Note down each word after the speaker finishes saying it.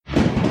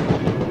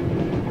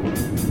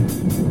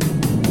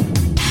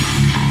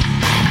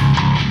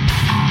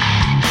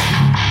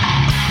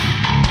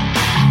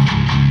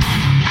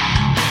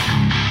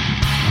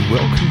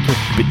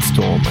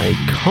a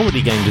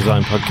comedy game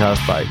design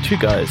podcast by two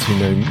guys who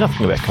know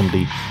nothing about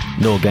comedy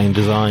nor game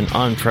design.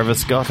 I'm Trevor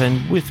Scott,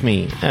 and with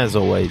me, as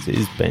always,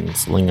 is Ben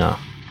Slinger.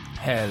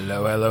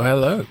 Hello, hello,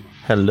 hello.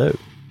 Hello.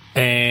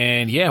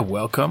 And yeah,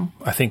 welcome.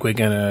 I think we're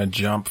going to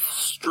jump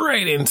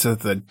straight into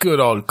the good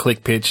old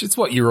click pitch. It's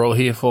what you're all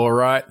here for,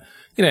 right?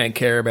 You don't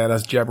care about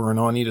us jabbering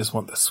on. You just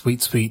want the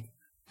sweet, sweet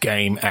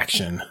game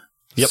action.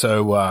 Yep.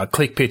 So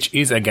click pitch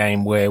is a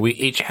game where we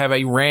each have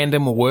a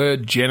random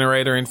word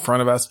generator in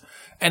front of us.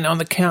 And on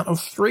the count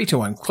of 3 to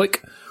 1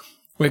 click,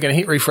 we're going to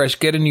hit refresh,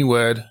 get a new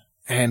word,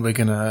 and we're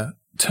going to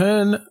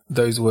turn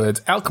those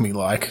words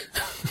alchemy-like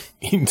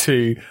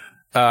into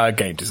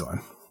game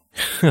design.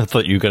 I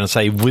thought you were going to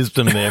say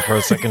wisdom there for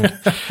a second.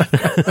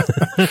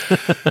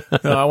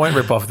 No, I won't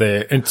rip off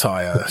their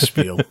entire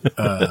spiel.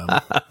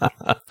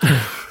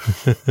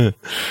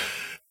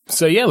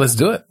 So yeah, let's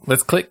do it.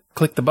 Let's click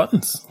the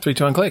buttons. 3,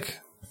 2, 1, click.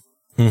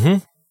 Mm-hmm.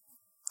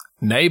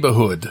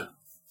 Neighborhood.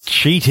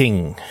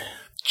 Cheating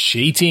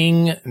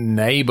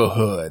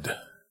Neighborhood.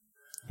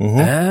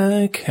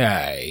 Mm-hmm.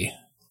 Okay.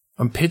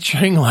 I'm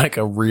picturing like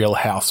a Real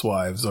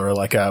Housewives or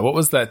like a, what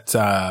was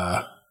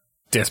that,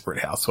 Desperate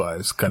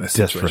Housewives kind of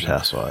situation. Desperate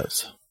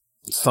Housewives.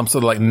 Some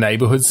sort of like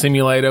neighborhood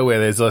simulator where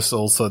there's just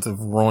all sorts of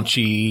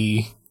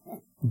raunchy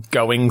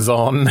goings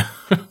on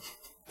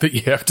that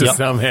you have to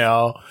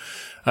somehow.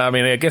 I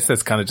mean, I guess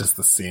that's kind of just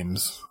The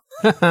Sims.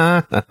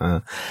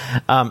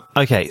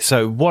 Okay,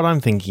 so what I'm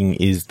thinking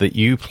is that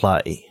you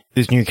play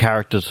this new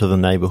character to the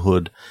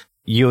neighborhood.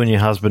 You and your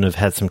husband have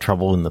had some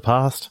trouble in the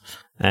past,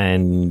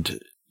 and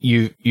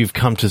you've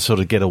come to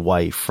sort of get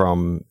away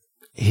from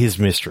his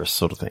mistress,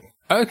 sort of thing.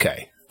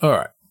 Okay. All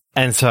right.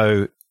 And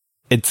so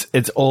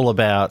it's all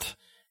about,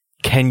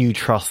 can you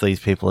trust these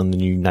people in the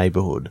new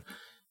neighborhood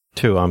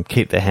to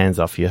keep their hands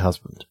off your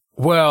husband?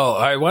 Well,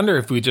 I wonder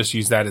if we just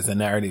use that as a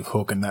narrative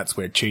hook and that's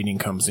where cheating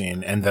comes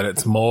in, and that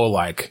it's more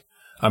like,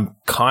 I'm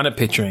kind of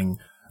picturing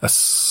a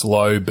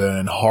slow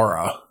burn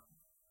horror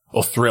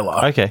or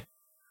thriller. Okay.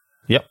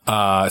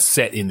 Yep.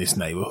 Set in this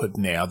neighborhood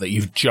now that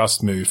you've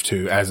just moved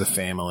to as a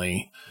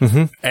family.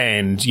 Mm-hmm.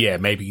 And yeah,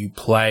 maybe you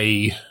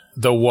play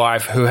the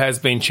wife who has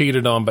been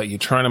cheated on, but you're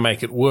trying to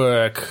make it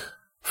work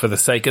for the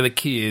sake of the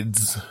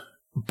kids.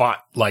 But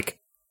like,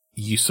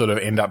 you sort of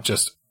end up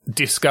just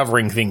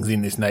discovering things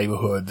in this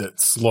neighborhood that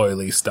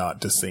slowly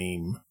start to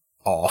seem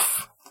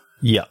off.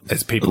 Yeah.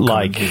 As people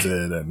come and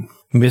visit. And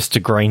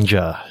Mr.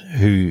 Granger,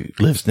 who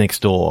lives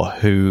next door,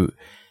 who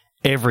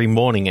every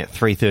morning at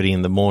 3:30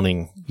 in the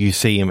morning, you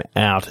see him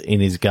out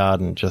in his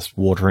garden, just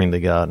watering the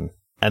garden.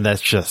 And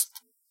that's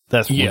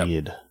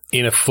weird.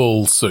 In a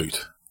full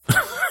suit.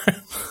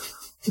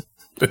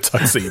 A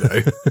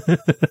tuxedo.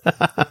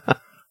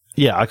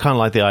 Yeah, I kind of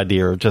like the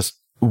idea of just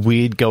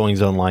weird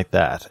goings on like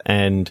that.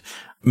 And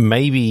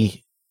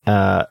maybe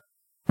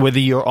whether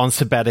you're on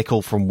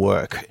sabbatical from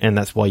work and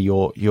that's why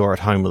you're at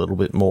home a little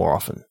bit more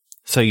often.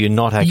 So you're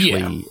not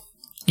actually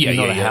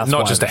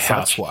not just a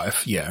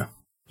housewife. Yeah.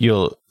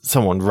 You're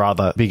someone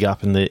rather big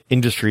up in the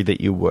industry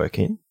that you work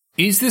in.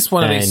 Is this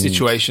one of these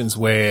situations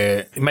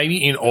where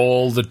maybe in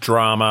all the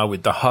drama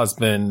with the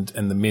husband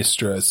and the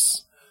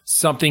mistress,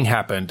 something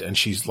happened and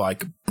she's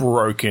like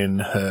broken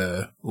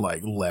her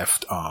like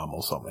left arm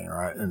or something,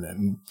 right? And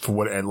then for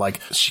what, like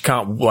she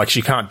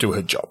can't do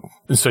her job.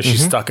 And so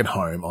she's stuck at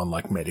home on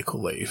like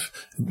medical leave.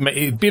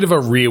 A bit of a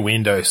rear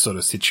window sort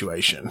of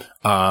situation.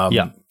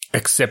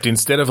 Except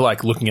instead of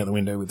like looking at the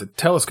window with a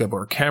telescope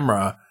or a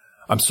camera,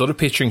 I'm sort of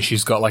picturing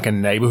she's got like a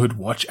neighborhood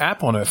watch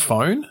app on her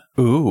phone.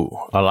 Ooh,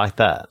 I like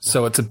that.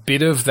 So it's a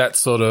bit of that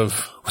sort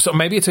of, so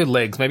maybe it's her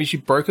legs. Maybe she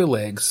broke her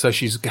legs. So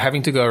she's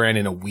having to go around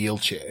in a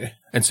wheelchair.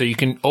 And so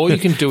all you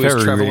can do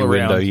is travel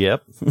around. Window,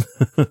 yep.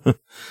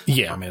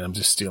 Yeah. I mean, I'm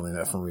just stealing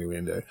that from Rear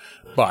Window,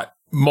 but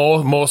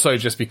more so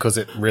just because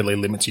it really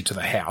limits you to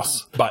the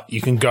house, but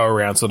you can go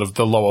around sort of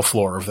the lower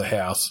floor of the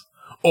house.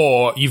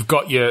 Or you've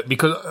got your,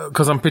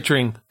 because I'm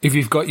picturing if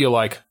you've got your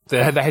like,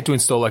 they had to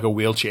install like a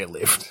wheelchair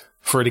lift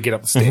for her to get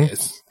up the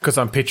stairs. Because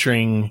I'm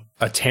picturing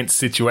a tense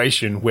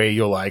situation where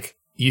you're like,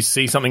 you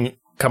see something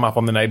come up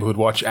on the Neighborhood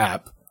Watch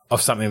app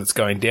of something that's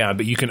going down,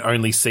 but you can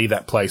only see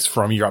that place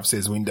from your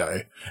upstairs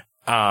window.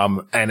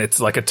 And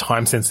it's like a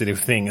time sensitive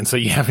thing. And so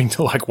you're having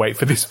to like wait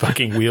for this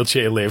fucking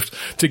wheelchair lift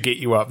to get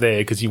you up there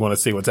because you want to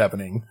see what's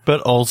happening.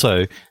 But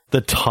also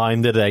the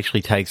time that it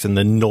actually takes and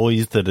the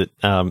noise that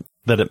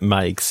it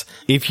makes.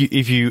 If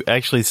you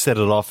actually set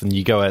it off and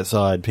you go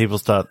outside, people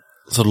start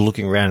sort of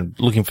looking around,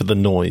 looking for the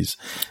noise.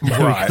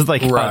 Right. Because they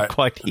can't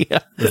quite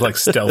hear. There's like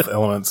stealth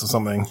elements or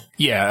something.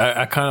 Yeah,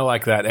 I kind of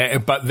like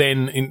that. But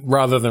then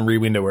rather than Rear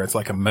Window where it's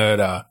like a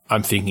murder,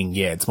 I'm thinking,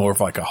 yeah, it's more of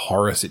like a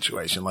horror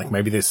situation. Like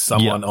maybe there's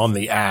someone on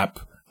the app.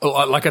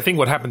 Like I think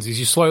what happens is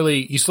you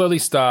slowly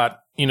start,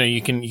 you know,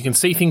 you can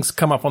see things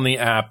come up on the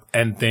app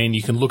and then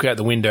you can look out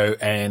the window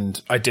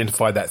and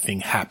identify that thing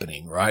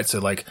happening, right? So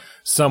like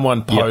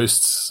someone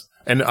posts,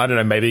 and I don't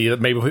know, maybe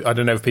I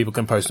don't know if people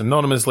can post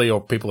anonymously or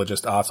people are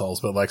just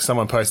assholes, but like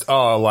someone posts,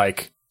 oh,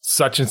 like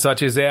such and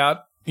such is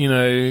out, you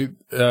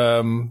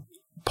know,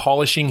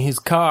 polishing his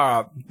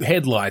car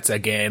headlights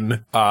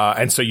again.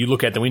 And so you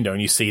look out the window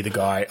and you see the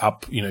guy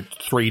up,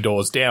 3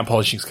 doors down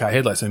polishing his car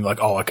headlights, and you're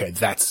like, oh, okay,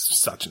 that's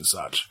such and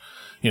such.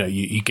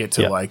 You get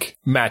to like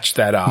match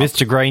that up.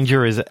 Mr.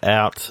 Granger is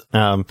out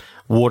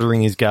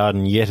watering his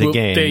garden yet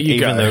again, there you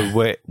even go.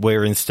 though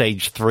we're in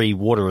stage 3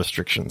 water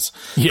restrictions.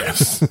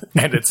 Yes,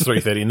 and it's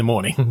 3:30 in the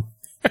morning.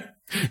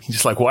 You're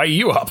just like, why are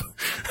you up?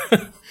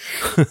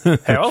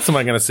 How else am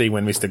I going to see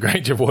when Mr.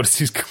 Granger waters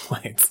his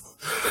plants?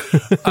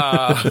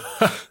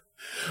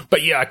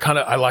 But yeah,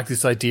 I like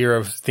this idea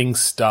of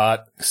things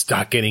start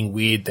getting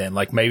weird then.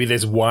 Like maybe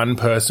there's one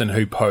person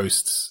who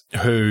posts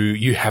who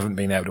you haven't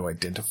been able to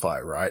identify,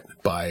 right,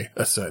 by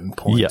a certain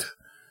point. Yeah.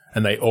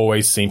 And they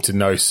always seem to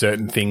know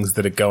certain things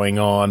that are going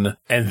on,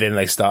 and then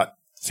they start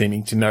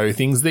seeming to know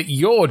things that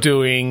you're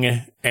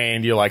doing,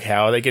 and you're like,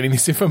 how are they getting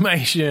this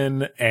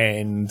information?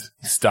 And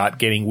start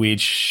getting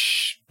weird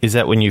Is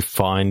that when you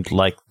find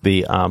like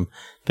the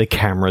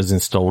cameras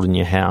installed in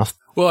your house?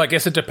 Well, I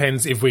guess it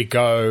depends if we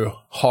go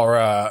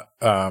horror,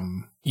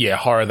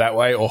 horror that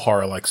way, or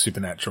horror like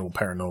supernatural,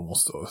 paranormal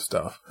sort of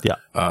stuff. Yeah.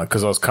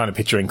 Because I was kind of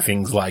picturing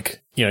things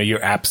like,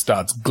 your app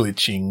starts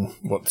glitching,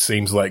 what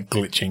seems like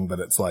glitching, but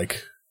it's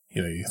like,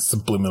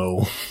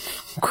 subliminal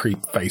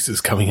creep faces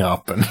coming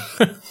up and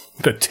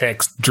the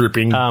text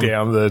dripping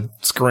down the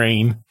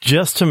screen.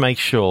 Just to make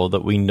sure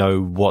that we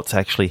know what's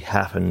actually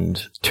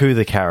happened to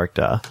the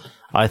character,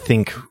 I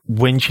think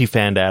when she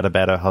found out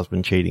about her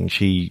husband cheating,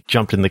 she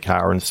jumped in the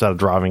car and started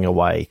driving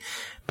away,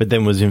 but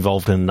then was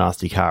involved in a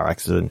nasty car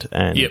accident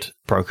and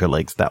broke her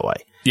legs that way.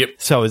 Yep.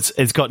 So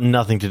it's got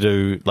nothing to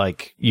do,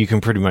 like, you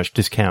can pretty much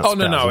discount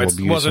spousal abuse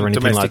it wasn't or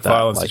anything domestic like that.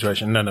 violence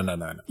situation.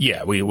 No.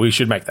 Yeah, we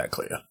should make that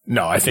clear.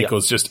 No, I think it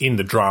was just in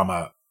the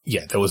drama.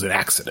 Yeah, there was an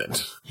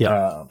accident.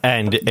 Yeah.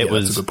 And it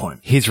was that's a good point.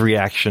 his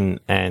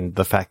reaction and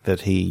the fact that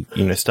he,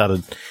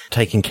 started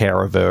taking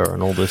care of her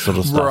and all this sort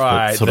of stuff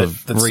that sort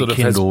of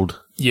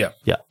rekindled. Yeah.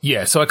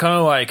 So I kind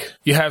of like,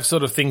 you have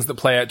sort of things that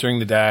play out during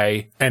the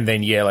day, and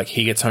then, like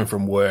he gets home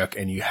from work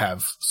and you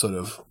have sort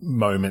of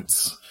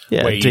moments.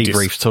 Yeah, where a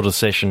debrief sort of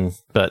session,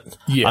 but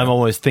I'm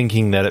almost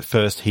thinking that at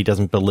first he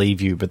doesn't believe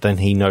you, but then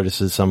he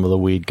notices some of the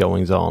weird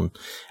goings on,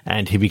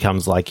 and he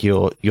becomes like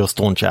your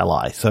staunch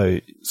ally. So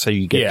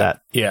you get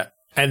that. Yeah.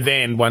 And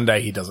then one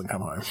day he doesn't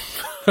come home.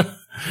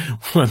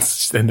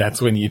 Then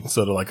that's when you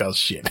sort of like, oh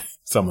shit,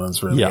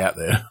 someone's really out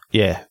there.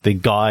 Yeah, the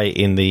guy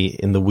in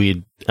the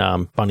weird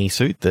bunny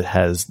suit that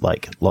has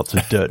like lots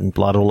of dirt and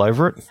blood all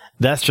over it.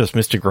 That's just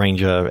Mr.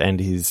 Granger and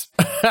his,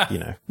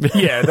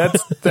 Yeah,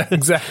 that's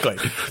exactly.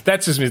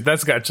 That's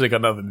actually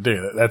got nothing to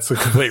do with it. That's a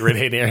complete red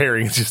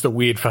herring. It's just a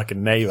weird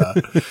fucking neighbor.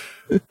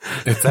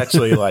 It's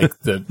actually like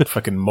the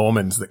fucking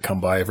Mormons that come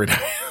by every day.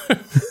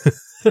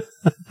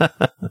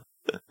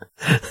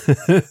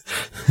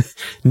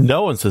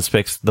 No one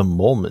suspects the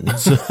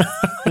Mormons.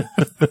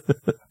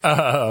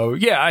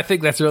 Yeah, I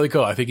think that's really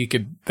cool. I think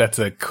that's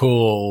a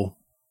cool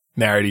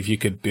narrative you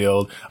could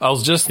build. I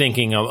was just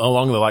thinking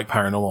along the like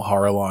paranormal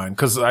horror line,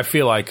 because I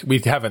feel like we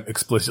haven't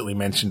explicitly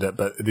mentioned it,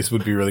 but this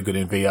would be really good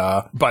in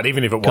VR. But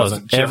even if it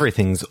wasn't,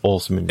 everything's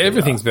awesome in VR.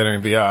 Everything's better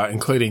in VR,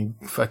 including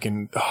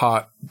fucking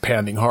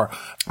heart-pounding horror.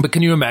 But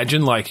can you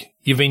imagine, like,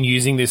 you've been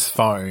using this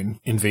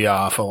phone in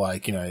VR for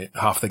like,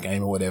 half the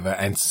game or whatever,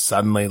 and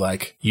suddenly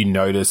like you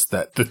notice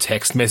that the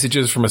text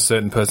messages from a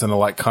certain person are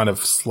like kind of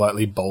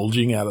slightly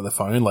bulging out of the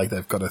phone. Like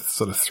they've got a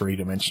sort of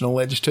 3-dimensional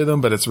edge to them,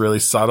 but it's really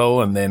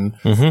subtle. And then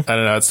I don't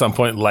know, at some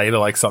point later,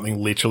 like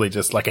something literally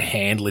just like a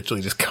hand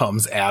literally just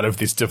comes out of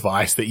this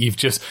device that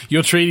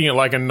you're treating it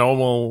like a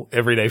normal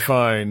everyday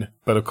phone.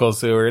 But of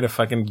course, we're in a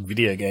fucking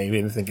video game.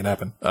 Anything can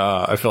happen.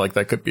 I feel like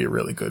that could be a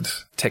really good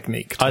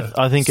technique.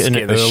 I think an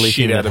early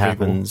thing that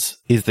happens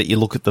is that you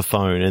look at the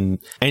phone, and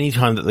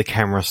anytime that the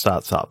camera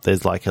starts up,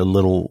 there's like a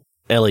little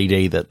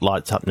LED that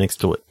lights up next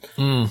to it.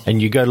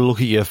 And you go to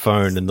look at your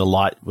phone and the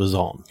light was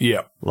on.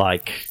 Yeah.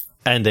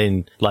 And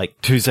then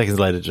 2 seconds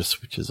later it just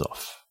switches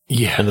off.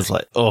 Yeah. And it's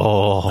like,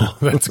 oh.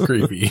 That's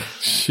creepy.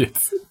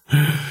 Shit.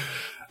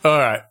 All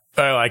right.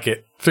 I like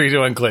it. 3, 2,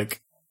 1,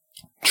 click.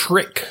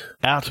 Trick.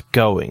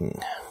 Outgoing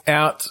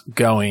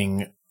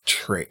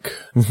trick.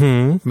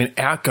 I mean,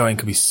 outgoing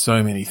could be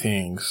so many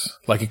things.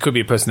 Like, it could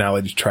be a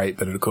personality trait,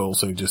 but it could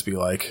also just be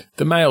like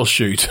the mail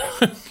shoot.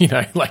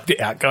 Like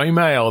the outgoing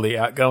mail, the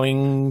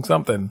outgoing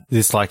something. Is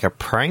this like a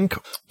prank?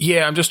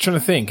 Yeah, I'm just trying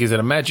to think. Is it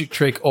a magic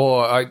trick?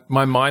 Or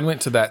my mind went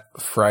to that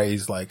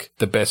phrase, like,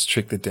 the best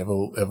trick the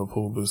devil ever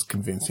pulled was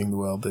convincing the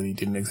world that he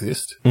didn't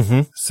exist.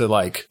 Mm-hmm. So,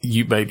 like,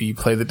 maybe you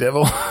play the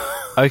devil.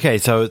 Okay,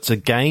 so it's a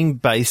game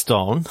based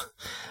on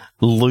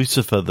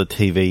Lucifer, the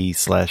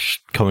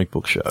TV/comic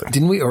book show.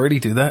 Didn't we already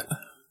do that?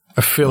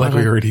 I feel like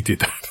we already did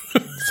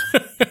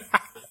that.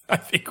 I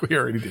think we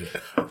already did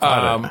it.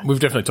 We've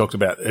definitely talked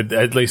about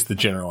at least the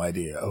general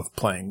idea of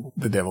playing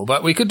the devil,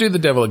 but we could do the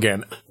devil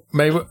again.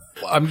 Maybe,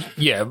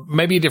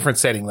 maybe a different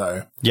setting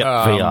though. Yep,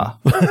 VR.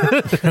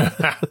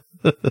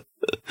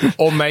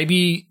 Or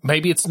maybe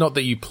it's not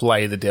that you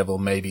play the devil.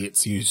 Maybe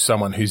it's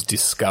someone who's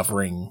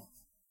discovering.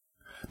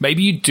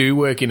 Maybe you do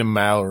work in a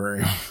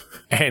mailroom.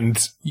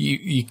 And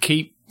you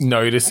keep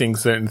noticing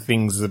certain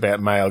things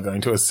about mail going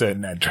to a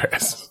certain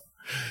address.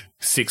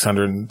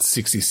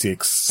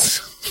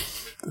 666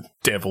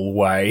 Devil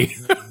Way.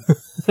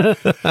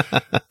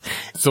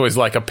 It's always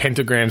like a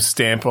pentagram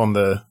stamp in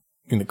the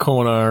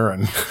corner,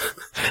 and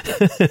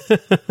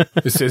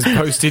it says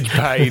postage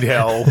paid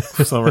hell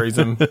for some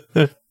reason.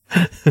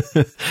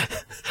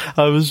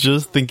 I was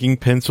just thinking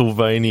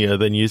Pennsylvania,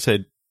 then you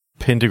said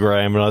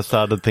pentagram, and I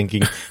started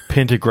thinking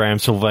Pentagram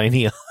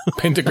Sylvania.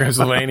 Pentagram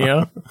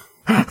Sylvania.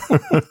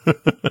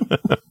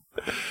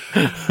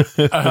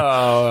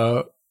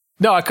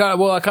 No, I kind of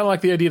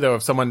like the idea though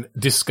of someone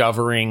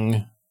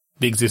discovering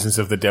the existence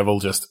of the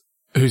devil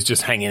who's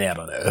just hanging out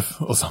on Earth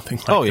or something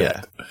like that. Oh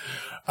yeah.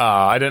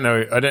 I don't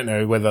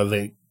know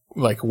whether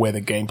where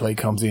the gameplay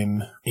comes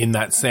in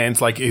that sense.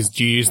 Like, do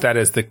you use that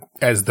as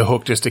the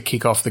hook just to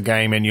kick off the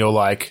game, and you're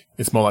like,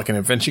 it's more like an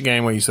adventure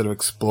game where you're sort of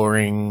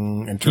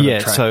exploring and trying to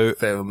track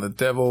the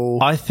devil?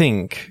 I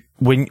think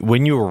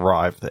when you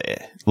arrive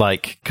there,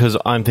 like, because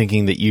I'm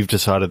thinking that you've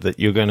decided that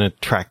you're going to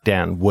track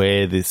down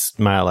where this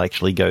mail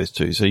actually goes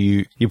to. So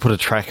you put a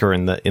tracker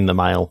in the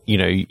mail,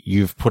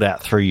 you've put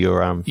out through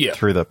your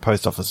through the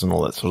post office and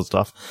all that sort of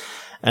stuff,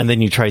 and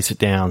then you trace it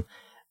down.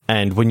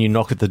 And when you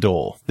knock at the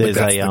door, there's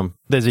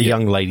a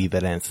young lady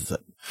that answers it.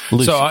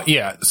 Lucy.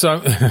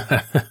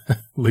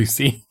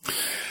 Lucy.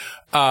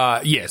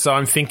 So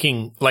I'm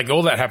thinking, like,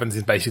 all that happens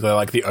is basically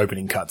like the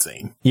opening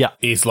cutscene. Yeah.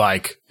 Is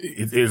like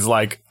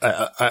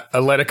a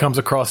letter comes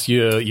across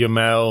your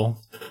mail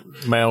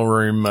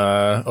room,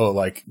 or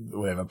like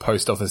whatever,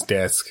 post office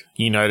desk.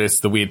 You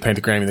notice the weird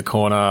pentagram in the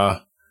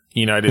corner.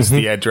 You notice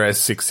the address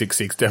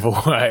 666 Devil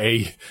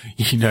Way.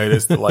 You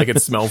notice that like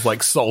it smells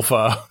like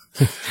sulfur.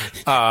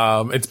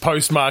 It's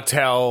postmarked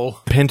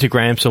hell.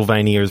 Pentagram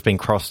Sylvania has been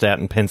crossed out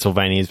and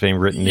Pennsylvania has been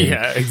written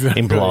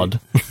in blood.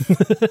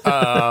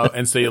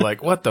 And so you're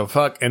like, what the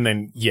fuck? And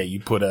then, you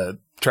put a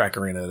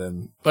tracker in it,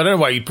 and I don't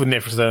know why you wouldn't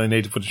necessarily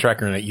need to put a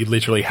tracker in it. You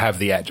literally have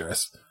the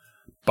address.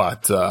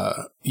 But,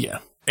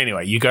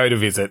 Anyway, you go to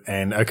visit,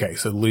 and okay,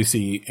 so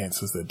Lucy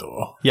answers the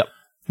door. Yep.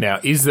 Now,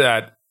 is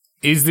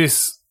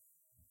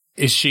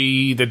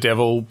she the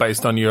devil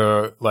based on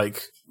your,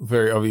 like,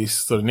 very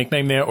obvious sort of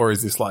nickname there, or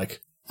is this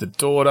like the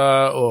daughter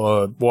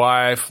or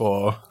wife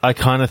or? I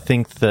kind of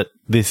think that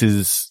this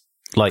is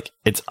like,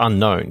 it's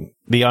unknown.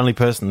 The only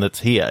person that's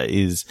here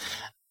is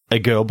a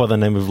girl by the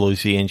name of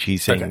Lucy, and she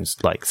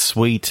seems like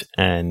sweet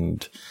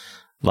and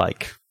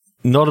like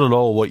not at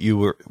all what you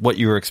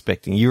were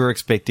expecting. You were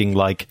expecting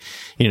like,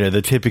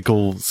 the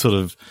typical sort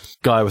of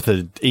guy with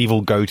an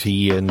evil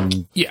goatee and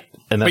that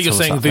but you're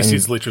sort saying of this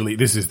stuff.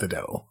 This is the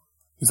devil.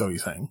 Is that what you're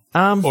saying?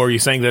 Or are you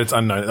saying that it's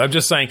unknown? I'm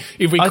just saying,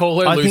 if we call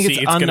her Lucy,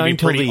 it's going to be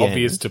pretty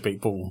obvious to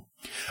people.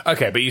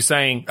 Okay, but you're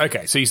saying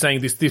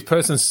this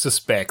person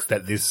suspects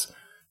that this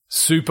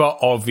super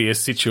obvious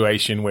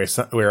situation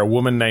where a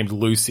woman named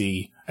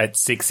Lucy at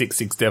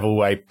 666 Devil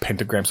Way,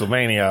 Pentagram,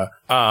 Sylvania,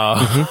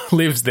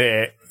 lives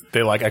there.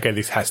 They're like, okay,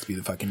 this has to be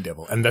the fucking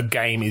devil. And the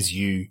game is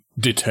you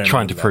determining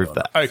trying to prove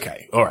that.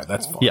 Okay, all right,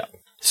 that's fine. Yeah.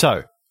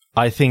 So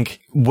I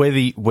think whether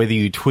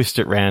you twist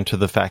it round to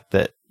the fact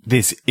that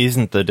this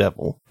isn't the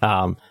devil,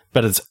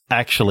 but it's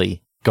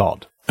actually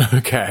God.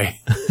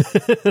 Okay.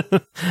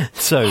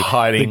 So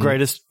hiding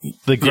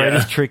the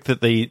greatest trick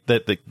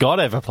that God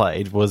ever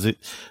played was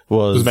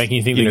making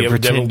you think the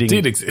devil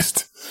did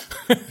exist.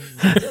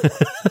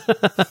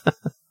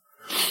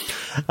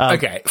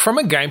 Okay, from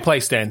a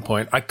gameplay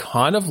standpoint, I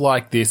kind of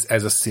like this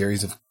as a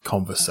series of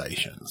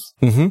conversations.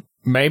 Mm-hmm.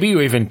 Maybe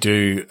you even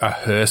do a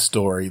Her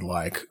Story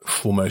like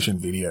full motion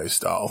video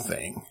style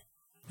thing.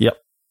 Yep.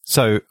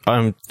 So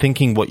I'm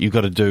thinking what you've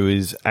got to do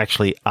is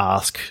actually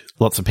ask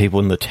lots of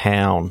people in the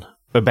town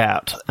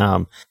about,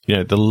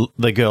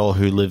 the girl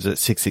who lives at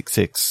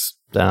 666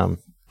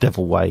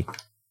 Devil Way,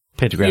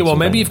 Pentagram. Yeah, well,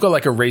 maybe you've got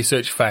like a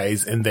research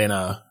phase and then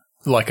an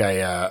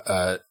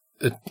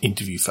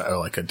interview phase, or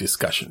like a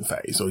discussion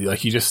phase, or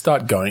like you just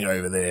start going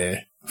over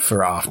there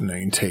for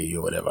afternoon tea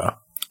or whatever.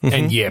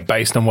 Mm-hmm. And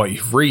based on what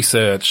you've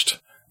researched,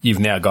 you've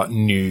now got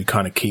new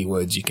kind of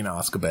keywords you can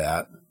ask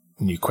about,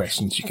 new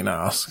questions you can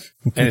ask.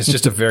 And it's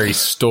just a very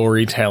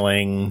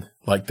storytelling,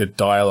 like the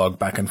dialogue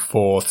back and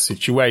forth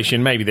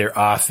situation. Maybe there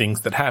are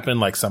things that happen,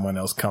 like someone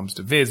else comes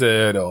to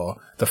visit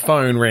or the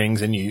phone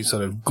rings, and you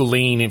sort of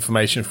glean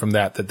information from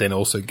that then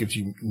also gives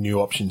you new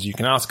options you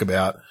can ask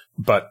about.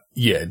 But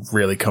it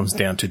really comes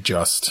down to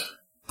just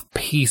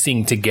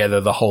piecing together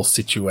the whole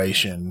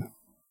situation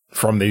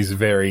from these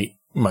very,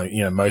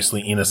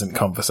 mostly innocent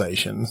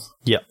conversations.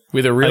 Yep.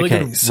 With a really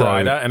good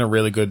writer and a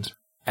really good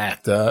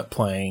actor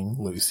playing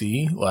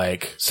Lucy.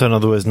 So in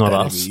other words, not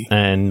us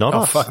and not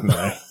us. Oh, fuck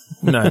no.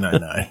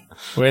 No.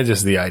 We're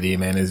just the idea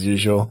man as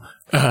usual.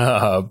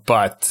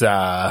 But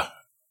I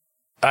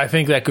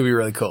think that could be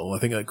really cool. I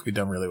think that could be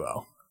done really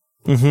well.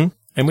 Mm-hmm.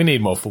 And we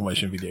need more full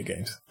motion video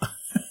games.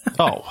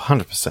 Oh,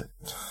 100%.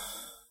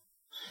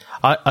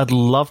 I'd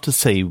love to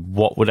see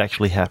what would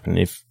actually happen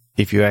if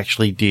you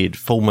actually did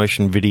full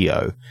motion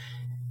video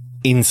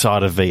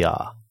inside of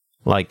VR.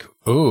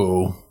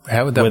 Ooh,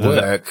 how would that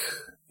work?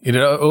 It'd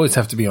always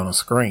have to be on a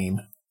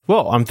screen.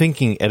 Well, I'm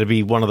thinking it'd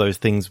be one of those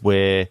things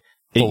where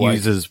it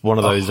uses one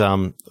of those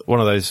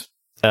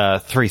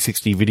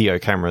 360 video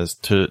cameras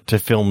to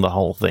film the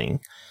whole thing.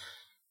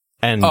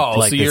 And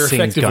so you're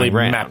effectively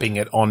mapping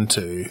it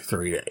onto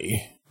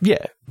 3D.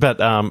 Yeah, but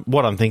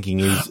what I'm thinking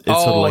is it's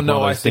sort of like one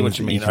of those things.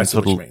 I see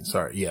what you mean.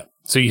 Sorry, yeah.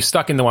 So you're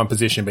stuck into one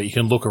position, but you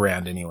can look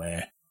around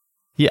anywhere.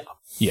 Yeah.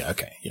 Yeah,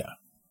 okay, yeah.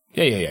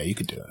 Yeah, you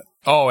could do that.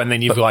 Oh, and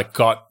then you've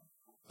got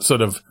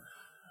sort of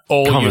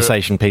all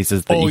conversation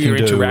pieces that you can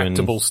do. All your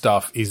interactable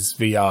stuff is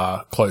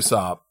VR close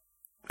up,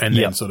 and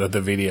then sort of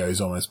the video is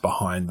almost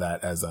behind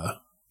that as a...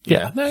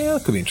 Yeah,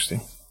 that could be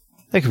interesting.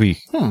 That could be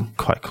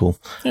quite cool.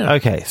 Yeah.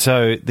 Okay,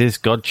 so this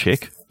god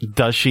chick,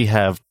 does she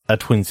have a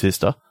twin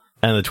sister?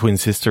 And the twin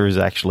sister is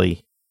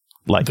actually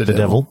like the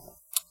devil?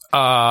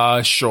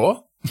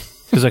 Sure.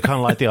 Because I kind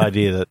of like the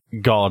idea that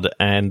God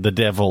and the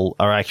devil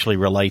are actually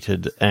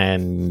related.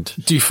 And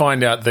do you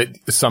find out that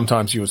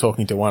sometimes you were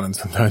talking to one and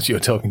sometimes you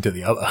were talking to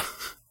the other?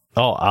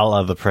 Oh, a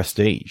la The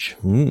Prestige.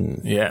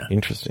 Yeah.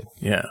 Interesting.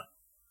 Yeah.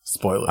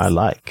 Spoilers. I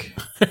like.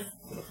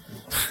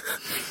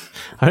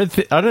 I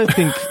don't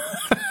think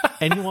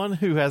anyone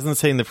who hasn't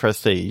seen The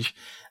Prestige,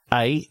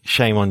 A,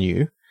 shame on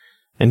you,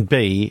 and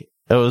B,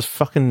 it was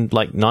fucking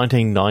like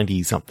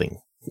 1990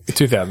 something.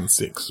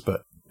 2006,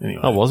 but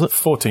anyway. Oh, was it?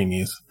 14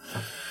 years.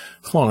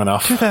 It's long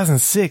enough.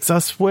 2006. I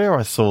swear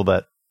I saw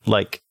that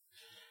like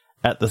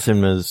at the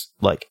cinemas,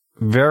 like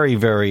very,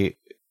 very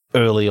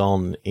early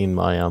on in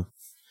my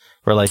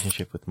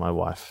relationship with my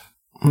wife.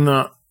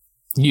 No,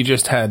 you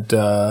just had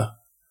the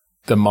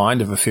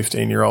mind of a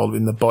 15-year-old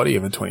in the body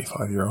of a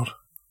 25-year-old.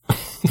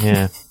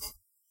 Yeah,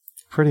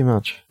 pretty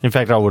much. In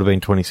fact, I would have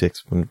been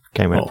 26 when it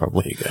came out,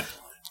 probably. There you go.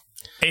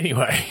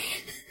 Anyway,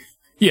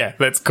 yeah,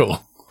 that's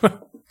cool.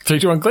 3,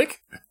 2, 1, click.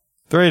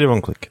 3, 2,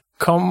 1, click.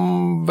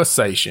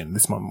 Conversation.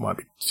 This one might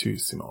be too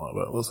similar,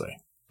 but we'll see.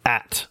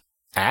 At.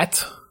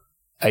 AT?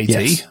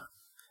 Yes.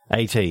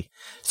 AT.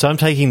 So I'm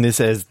taking this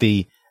as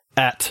the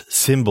at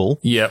symbol.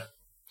 Yep.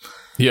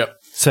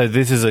 So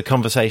this is a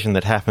conversation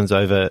that happens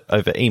over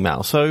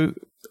email. So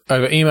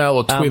over email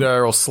or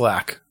Twitter or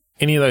Slack.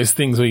 Any of those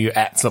things where you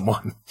at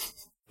someone.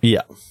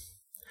 Yeah.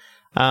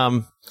 I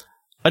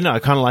know, I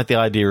kind of like the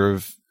idea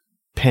of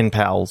pen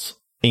pals,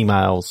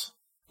 emails.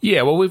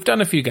 Yeah, well, we've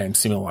done a few games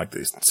similar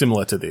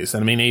to this.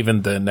 And I mean,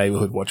 even the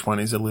Neighborhood Watch one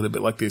is a little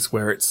bit like this,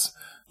 where it's,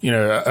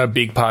 a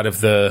big part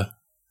of the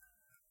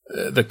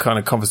kind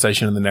of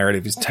conversation and the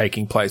narrative is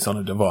taking place on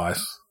a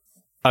device.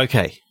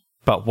 Okay,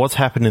 but what's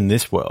happened in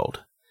this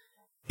world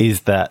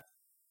is that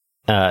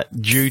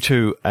due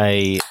to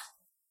a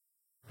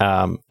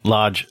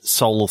large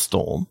solar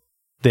storm,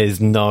 there's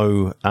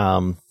no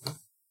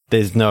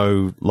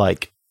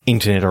like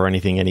internet or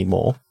anything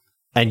anymore.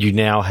 And you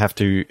now have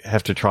to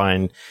try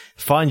and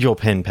find your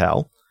pen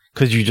pal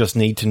because you just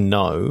need to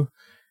know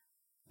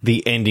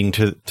the ending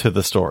to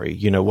the story.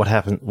 What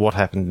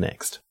happened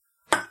next.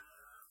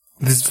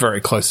 This is very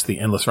close to the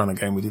Endless Runner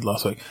game we did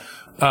last week.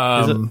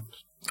 Is it?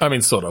 I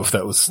mean, sort of.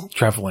 That was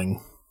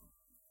traveling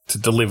to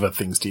deliver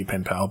things to your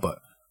pen pal, but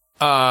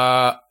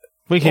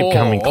we keep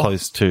coming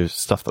close to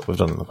stuff that we've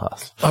done in the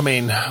past. I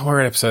mean,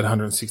 we're at episode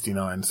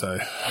 169, so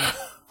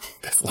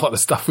there's a lot of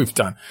stuff we've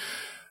done.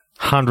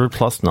 100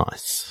 plus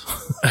nice.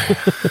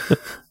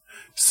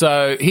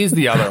 So here's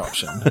the other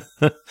option.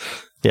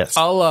 Yes.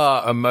 A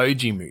la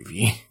Emoji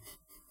Movie,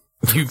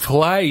 you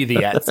play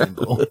the at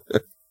symbol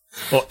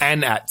or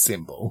an at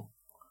symbol.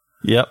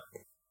 Yep.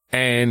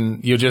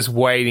 And you're just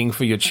waiting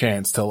for your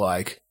chance to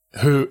like,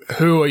 who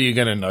are you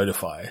going to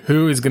notify?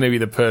 Who is going to be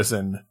the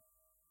person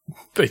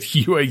that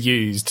you are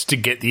used to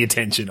get the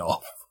attention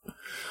of?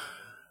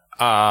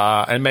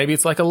 And maybe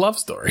it's like a love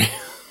story.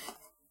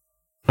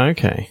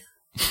 Okay.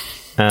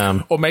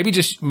 Or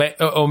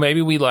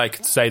maybe we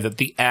like say that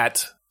the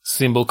at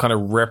symbol kind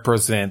of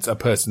represents a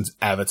person's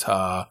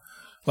avatar,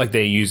 like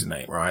their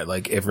username, right?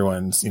 Like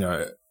everyone's,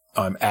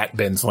 I'm at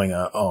Ben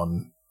Slinger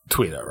on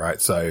Twitter,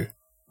 right? So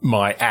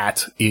my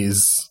at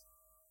is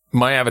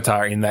my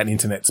avatar in that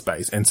internet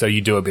space. And so you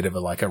do a bit of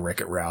a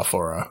Wreck-It Ralph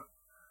or a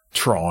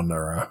Tron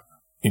or a,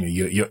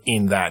 you're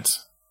in that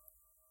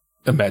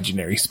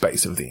imaginary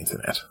space of the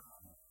internet.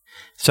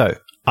 So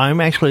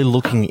I'm actually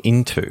looking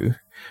into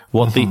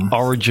what the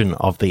origin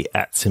of the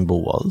at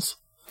symbol was.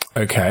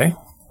 Okay.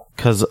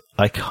 Because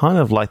I kind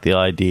of like the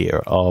idea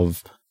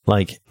of,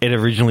 it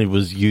originally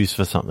was used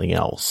for something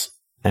else,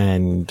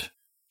 and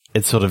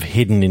it's sort of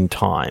hidden in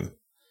time.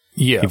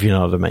 Yeah. If you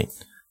know what I mean.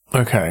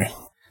 Okay.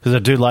 Because I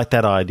do like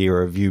that idea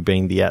of you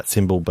being the at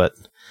symbol, but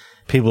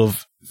people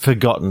have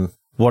forgotten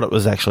what it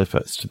was actually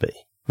supposed to be,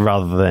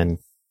 rather than...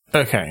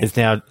 Okay. It's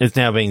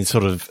now being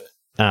sort of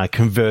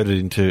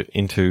converted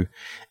into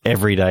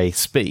everyday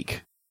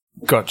speak.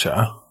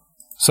 Gotcha.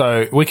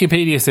 So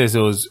Wikipedia says it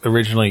was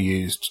originally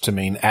used to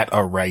mean at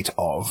a rate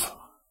of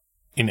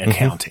in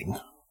accounting.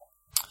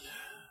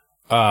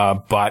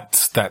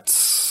 But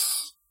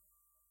that's,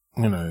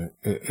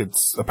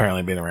 it's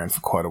apparently been around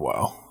for quite a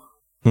while.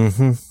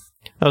 Mm-hmm.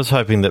 I was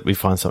hoping that we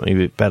find something a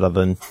bit better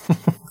than...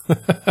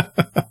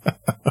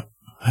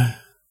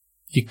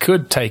 You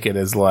could take it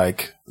as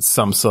like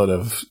some sort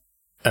of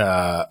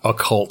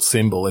occult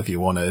symbol if you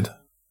wanted.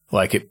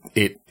 Like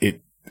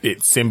it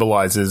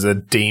symbolizes a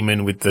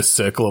demon with the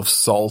circle of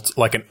salt,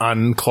 like an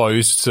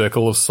unclosed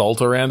circle of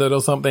salt around it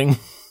or something,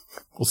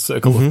 or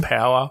circle of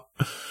power.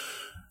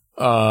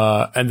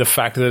 And the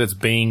fact that it's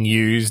being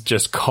used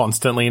just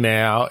constantly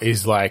now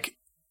is like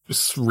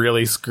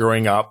really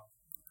screwing up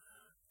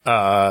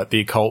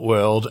the occult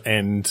world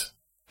and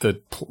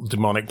the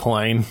demonic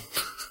plane.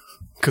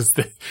 Because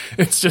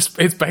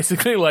it's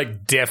basically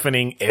like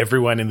deafening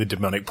everyone in the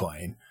demonic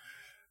plane.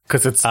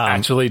 Because it's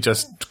actually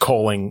just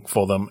calling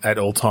for them at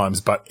all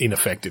times, but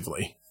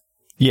ineffectively.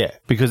 Yeah,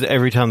 because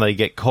every time they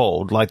get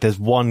called, like there's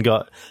one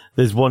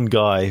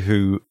guy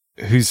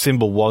whose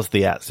symbol was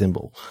the at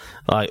symbol,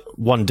 like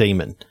one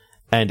demon.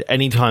 And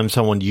anytime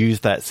someone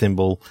used that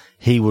symbol,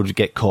 he would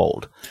get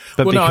called.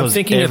 But well, because I'm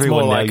thinking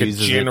everyone it's more now like a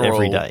uses general, it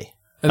every day.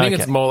 I think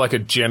it's more like a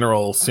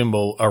general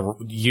symbol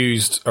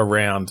used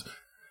around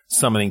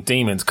summoning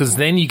demons, because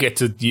then you get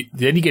to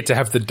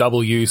have the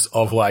double use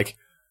of like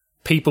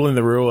people in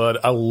the real world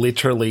are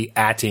literally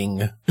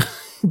atting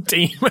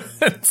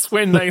demons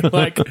when they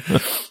like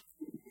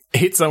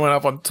hit someone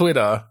up on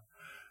Twitter.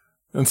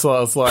 And so I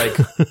was like,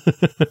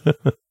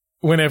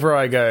 whenever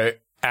I go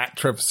at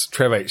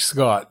Trev H.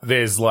 Scott,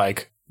 there's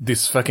like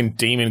this fucking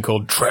demon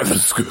called Trevor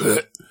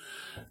Scott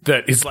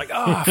that is like,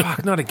 oh,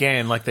 fuck, not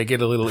again. Like they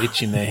get a little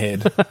itch in their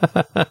head.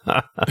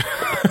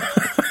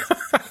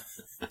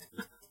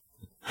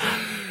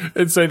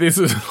 And so this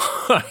is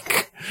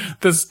like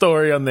the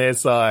story on their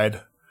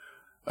side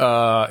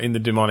in the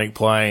demonic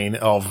plane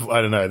of,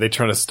 I don't know, they're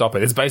trying to stop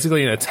it. It's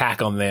basically an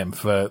attack on them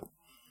for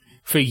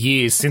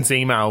years since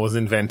email was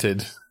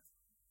invented.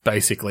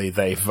 Basically,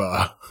 they've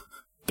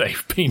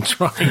been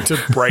trying to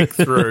break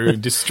through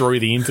and destroy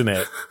the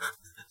internet.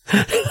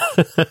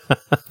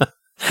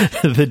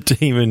 The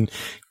demon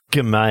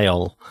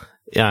Gmail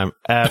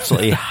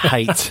absolutely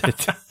hates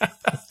it.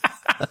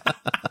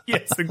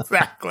 Yes,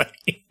 exactly.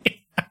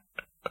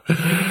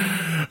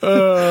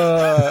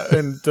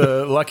 And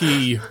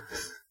lucky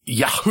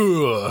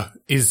Yahoo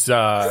is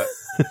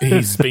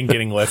he's been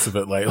getting less of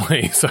it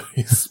lately, so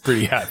he's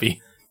pretty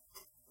happy.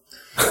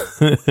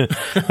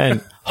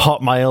 And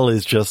Hotmail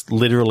is just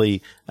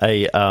literally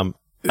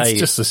it's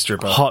just a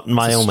stripper, hot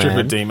mailman,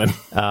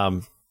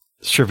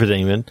 stripper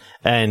demon,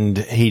 and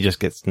he just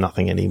gets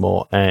nothing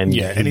anymore. And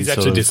yeah, and he's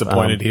actually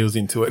disappointed he was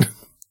into it.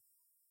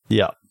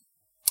 Yeah.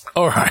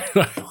 All right,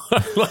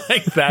 I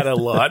like that a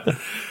lot.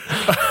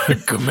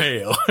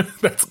 Gmail,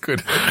 that's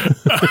good.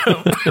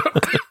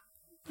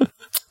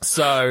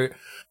 So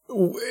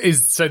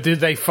did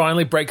they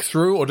finally break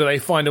through, or do they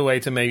find a way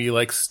to maybe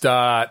like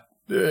start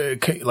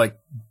like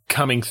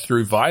coming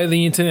through via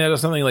the internet or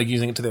something, like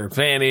using it to their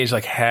advantage?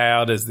 Like,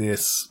 how does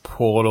this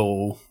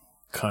portal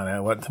kind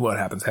of what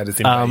happens? How does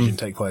the invasion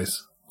take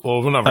place?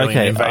 Well, not really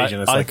an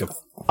invasion.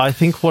 I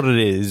think what it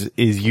is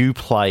you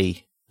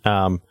play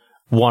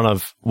one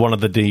of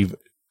the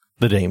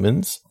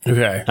demons.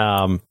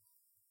 Okay.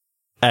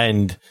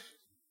 And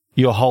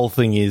your whole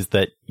thing is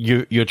that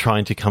you're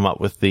trying to come up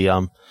with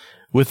a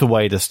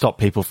way to stop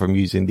people from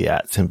using the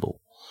 @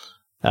 symbol.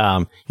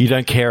 You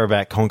don't care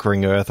about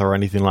conquering Earth or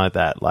anything like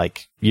that.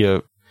 Like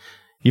you've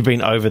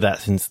been over that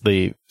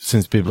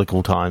since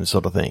biblical times,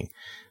 sort of thing.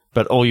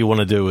 But all you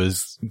want to do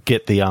is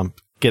get the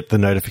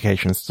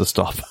notifications to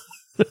stop.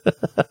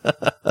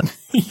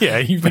 Yeah,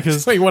 you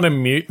basically want to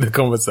mute the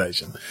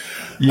conversation.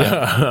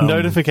 Yeah,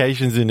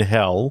 notifications in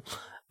hell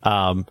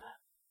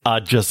are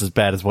just as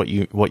bad as what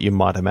you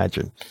might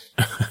imagine.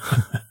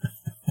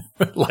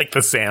 Like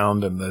the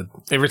sound and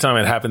every time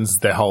it happens,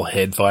 their whole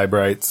head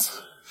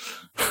vibrates.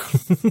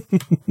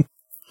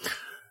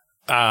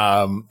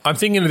 I'm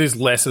thinking of this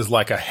less as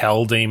like a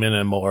hell demon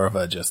and more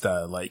of just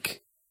a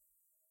like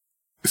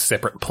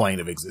separate plane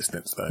of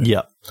existence, though.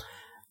 Yeah,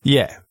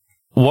 yeah.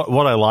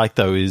 What I like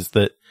though is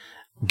that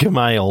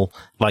Gmail,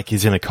 like,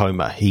 he's in a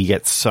coma. He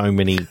gets so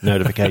many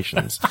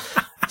notifications.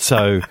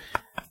 So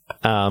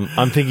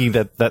I'm thinking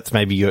that that's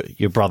maybe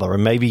your brother,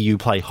 and maybe you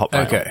play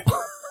Hotmail. Okay.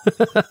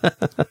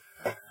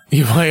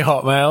 You play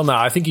Hotmail? No,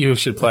 I think you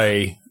should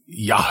play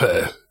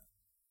Yahoo.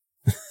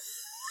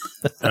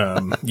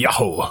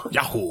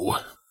 Yahoo.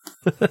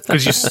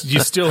 Because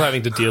you're still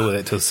having to deal with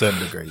it to a certain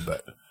degree,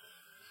 but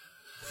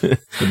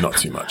not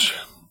too much.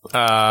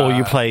 Or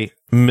you play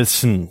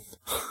Misson.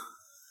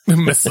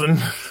 Misson.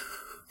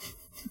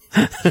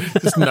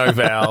 Just no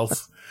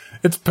vowels.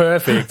 It's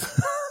perfect.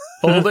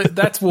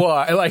 That's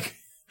why, like,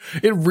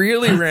 it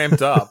really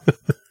ramped up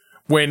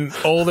when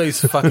all these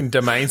fucking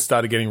domains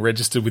started getting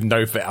registered with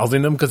no vowels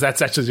in them, because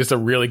that's actually just a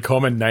really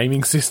common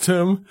naming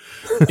system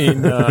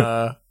in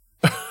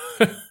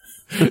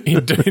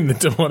doing the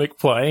demonic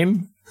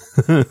plane.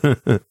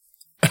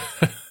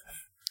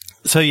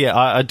 So yeah,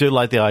 I do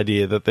like the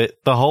idea that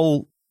the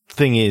whole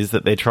thing is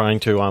that they're trying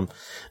to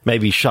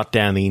maybe shut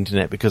down the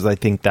internet because they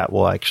think that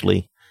will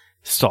actually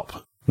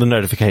stop the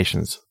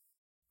notifications.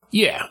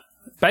 Yeah.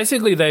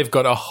 Basically, they've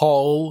got a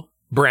whole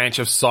branch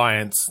of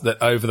science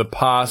that over the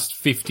past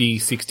 50,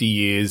 60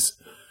 years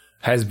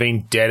has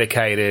been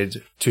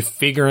dedicated to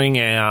figuring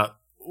out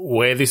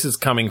where this is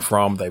coming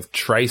from. They've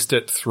traced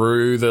it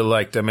through the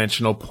like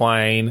dimensional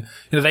plane.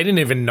 You know, they didn't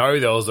even know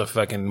there was a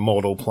fucking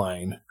mortal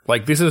plane.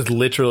 Like, this is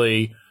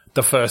literally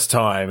the first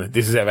time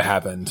this has ever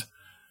happened.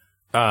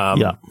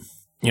 Yeah.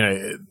 You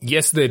know,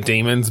 yes, they're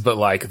demons, but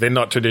like, they're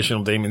not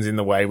traditional demons in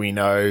the way we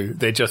know.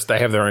 They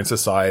have their own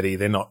society.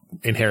 They're not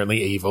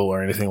inherently evil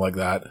or anything like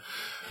that.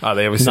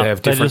 They obviously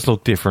have different. They just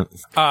look different.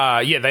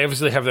 Yeah, they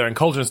obviously have their own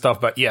culture and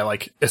stuff, but yeah,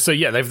 like, so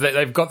yeah,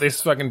 they've got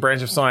this fucking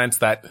branch of science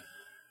that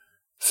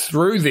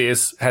through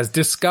this has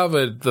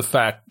discovered the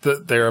fact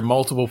that there are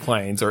multiple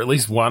planes, or at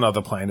least one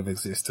other plane of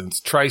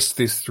existence, traced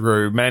this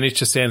through, managed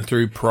to send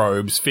through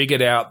probes,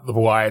 figured out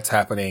why it's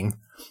happening.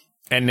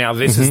 And now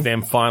this is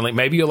them finally,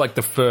 maybe you're like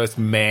the first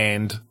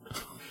manned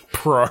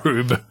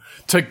probe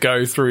to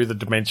go through the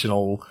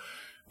dimensional,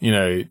 you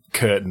know,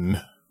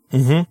 curtain.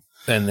 Mm-hmm.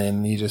 And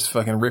then you just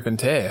fucking rip and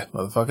tear,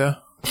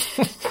 motherfucker.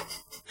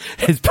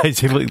 It's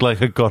basically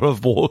like a God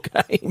of War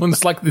game. Well,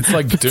 it's like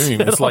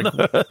Doom.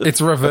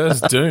 It's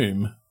reverse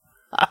Doom.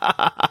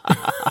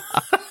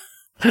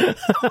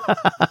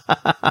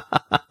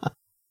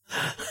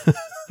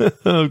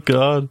 Oh,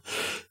 God.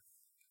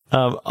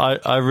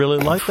 I really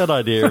like that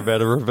idea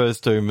about a reverse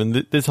Doom, and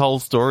this whole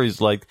story is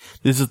like,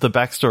 this is the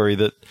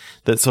backstory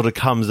that sort of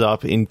comes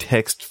up in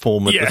text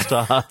form at the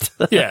start.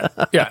 Yeah.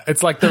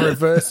 It's like the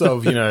reverse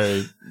of, you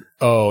know,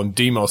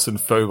 Deimos and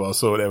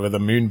Phobos or whatever, the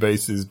moon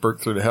bases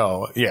broke through to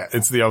hell. Yeah,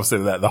 it's the opposite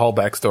of that. The whole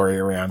backstory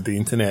around the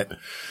internet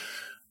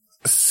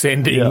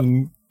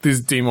sending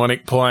this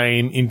demonic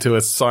plane into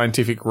a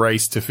scientific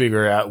race to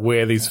figure out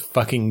where these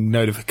fucking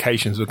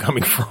notifications were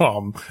coming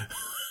from.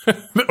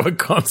 That were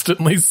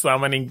constantly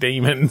summoning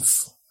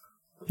demons.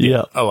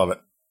 Yeah. I love it.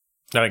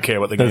 I don't care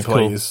what the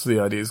gameplay is. The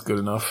idea is good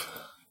enough.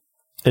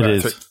 It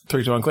is.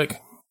 3, 2, 1, click.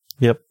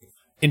 Yep.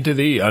 Into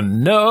the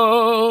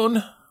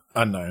unknown.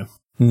 Unknown.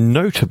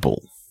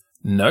 Notable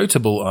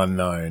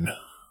unknown.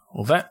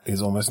 Well, that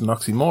is almost an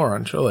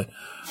oxymoron, surely.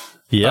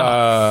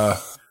 Yeah.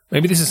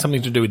 Maybe this is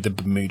something to do with the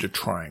Bermuda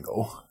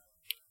Triangle.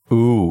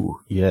 Ooh,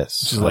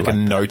 yes. Which is like a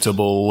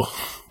notable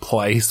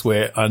place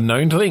where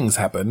unknown things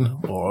happen,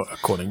 or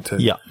according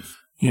to,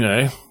 you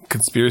know,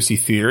 conspiracy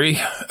theory.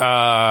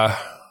 Yeah,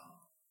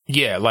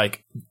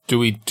 like, do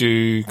we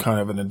do kind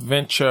of an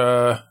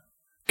adventure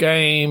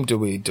game? Do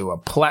we do a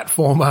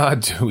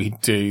platformer? Do we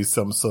do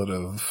some sort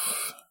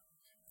of,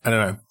 I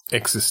don't know,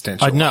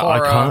 existential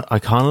horror? I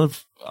kind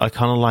of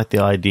like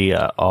the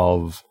idea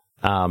of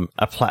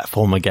a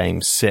platformer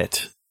game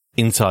set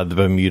inside the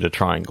Bermuda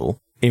Triangle,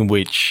 in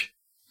which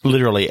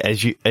literally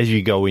as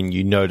you go in,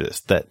 you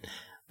notice that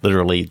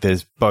literally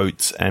there's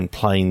boats and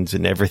planes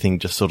and everything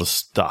just sort of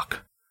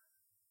stuck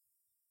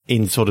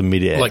in sort of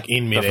midair. Like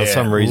in midair. For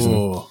some reason.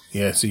 Ooh.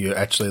 Yeah, so you're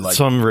actually like...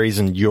 some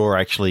reason you're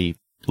actually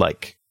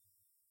like,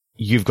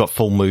 you've got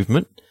full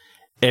movement.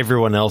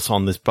 Everyone else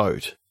on this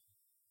boat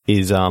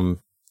is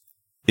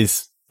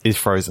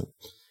frozen.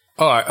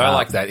 Oh, I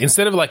like that.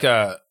 Instead of like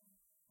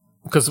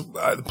because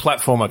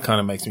platformer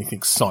kind of makes me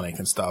think Sonic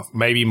and stuff.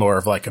 Maybe more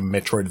of like a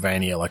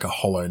Metroidvania, like a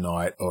Hollow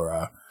Knight or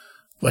a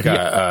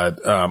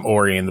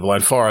Ori and the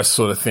Blind Forest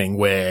sort of thing,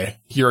 where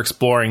you're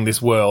exploring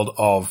this world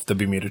of the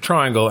Bermuda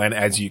Triangle, and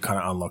as you kind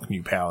of unlock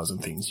new powers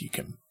and things, you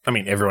can. I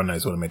mean, everyone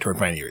knows what a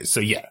Metroidvania is, so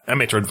yeah, a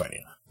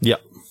Metroidvania.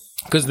 Yep.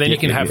 Because then you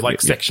can have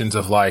sections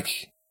of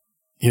like,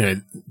 you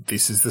know,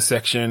 this is the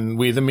section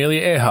with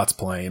Amelia Earhart's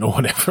playing or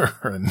whatever,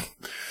 and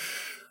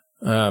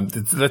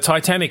the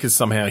Titanic is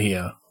somehow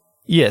here.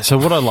 Yeah, so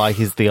what I like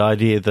is the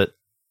idea that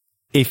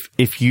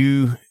if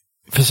you,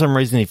 for some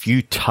reason, if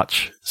you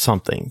touch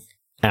something,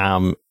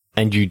 and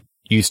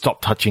you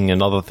stop touching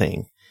another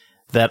thing,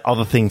 that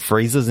other thing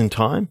freezes in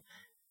time,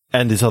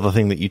 and this other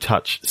thing that you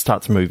touch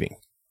starts moving.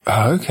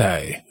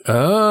 Okay.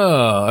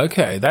 Oh,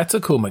 okay. That's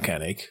a cool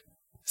mechanic.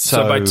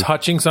 So by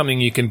touching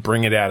something, you can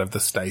bring it out of the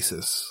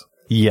stasis.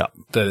 Yep.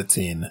 That it's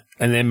in.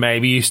 And then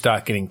maybe you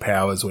start getting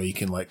powers where you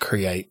can like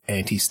create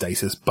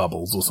anti-stasis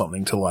bubbles or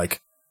something to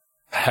like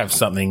have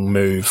something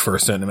move for a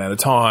certain amount of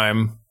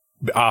time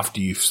after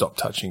you've stopped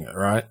touching it,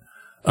 right?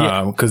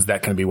 Yeah. Cause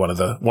that can be one of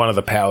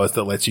the powers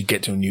that lets you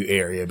get to a new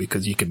area,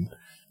 because you can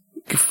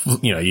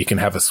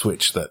have a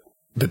switch that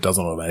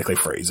doesn't automatically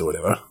freeze or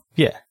whatever.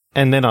 Yeah.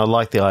 And then I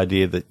like the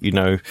idea that, you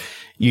know,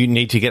 you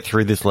need to get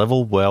through this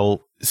level.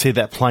 Well, see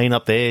that plane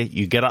up there?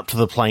 You get up to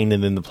the plane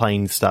and then the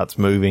plane starts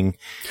moving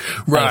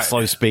at a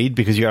slow speed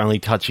because you're only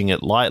touching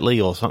it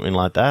lightly or something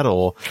like that,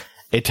 or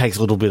it takes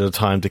a little bit of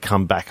time to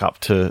come back up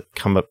to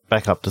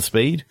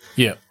speed.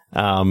 Yeah.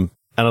 And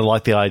I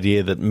like the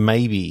idea that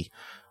maybe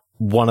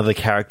one of the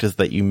characters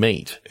that you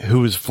meet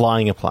who is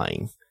flying a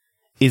plane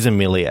is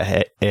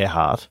Amelia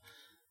Earhart,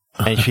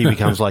 and she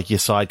becomes like your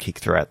sidekick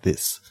throughout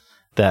this.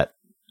 That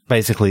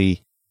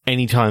basically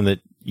anytime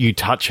that you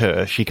touch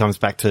her, she comes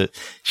back to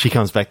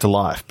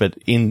life. But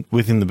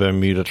within the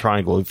Bermuda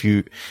Triangle, if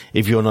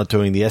you're not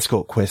doing the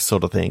escort quest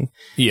sort of thing,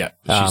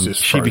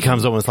 she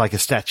becomes almost like a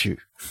statue.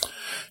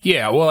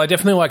 Yeah, well, I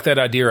definitely like that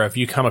idea of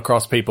you come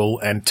across people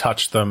and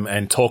touch them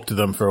and talk to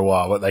them for a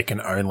while, but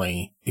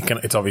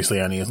it's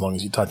obviously only as long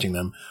as you're touching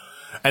them.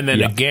 And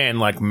then again,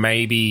 like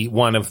maybe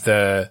one of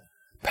the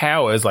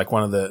powers, like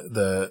one of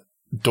the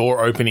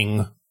door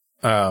opening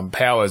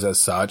powers as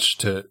such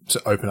to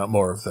open up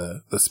more of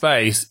the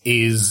space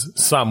is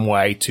some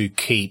way to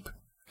keep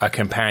a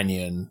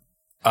companion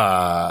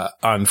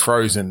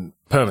unfrozen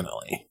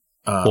permanently.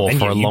 Or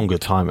for a longer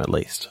time at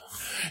least.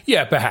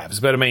 Yeah, perhaps.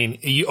 But I mean,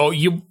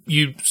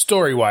 you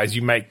story-wise,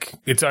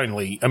 it's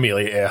only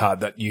Amelia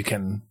Earhart that you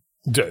can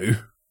do,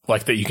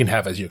 like that you can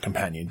have as your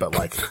companion, but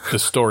like the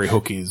story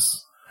hook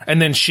is,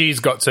 and then she's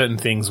got certain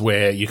things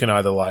where you can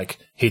either like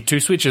hit 2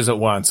 switches at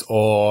once,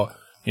 or,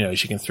 you know,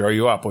 she can throw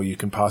you up, or you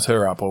can pass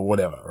her up, or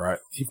whatever, right?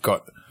 You've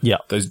got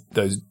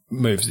those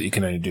moves that you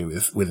can only do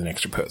with an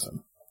extra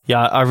person.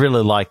 Yeah, I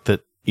really like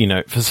that. You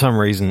know, for some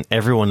reason,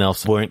 everyone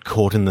else weren't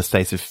caught in the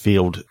stasis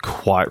field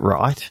quite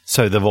right.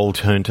 So they've all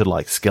turned to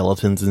like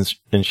skeletons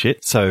and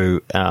shit.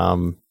 So,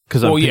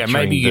 cause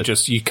maybe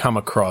you come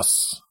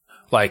across,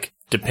 like,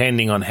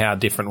 depending on how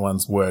different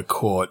ones were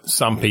caught,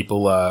 some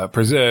people are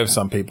preserved,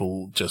 some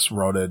people just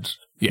rotted.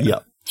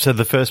 Yeah. So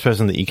the first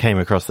person that you came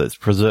across that's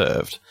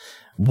preserved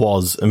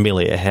was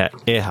Amelia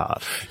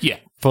Earhart. Yeah.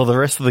 For the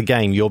rest of the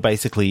game,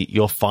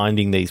 you're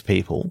finding these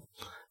people.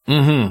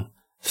 Mm-hmm.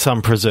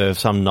 Some preserve,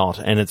 some not,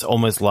 and it's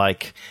almost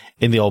like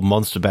in the old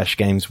Monster Bash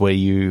games where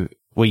you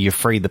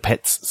free the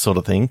pets sort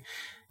of thing.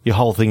 Your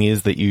whole thing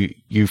is that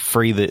you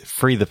free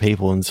the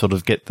people and sort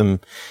of get them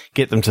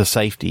to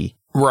safety.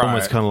 Right.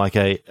 Almost kind of like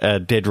a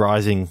Dead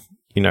Rising,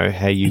 you know,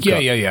 how you've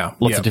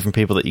got lots of different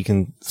people that you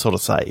can sort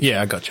of save.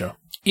 Yeah, I gotcha.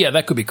 Yeah,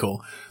 that could be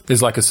cool.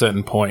 There's like a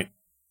certain point,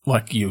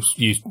 like you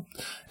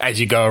as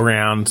you go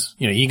around,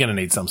 you know, you're going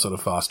to need some sort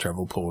of fast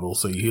travel portal,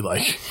 so you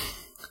like.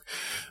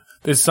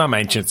 There's some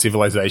ancient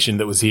civilization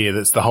that was here.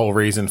 That's the whole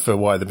reason for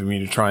why the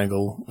Bermuda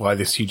Triangle, why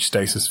this huge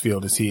stasis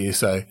field is here.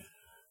 So,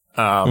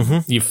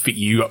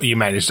 you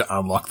managed to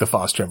unlock the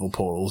fast travel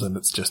portals, and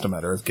it's just a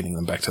matter of getting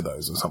them back to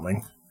those or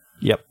something.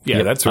 Yep.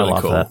 Yeah, that's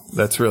really cool. That.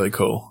 That's really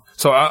cool.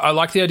 So I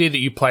like the idea that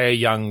you play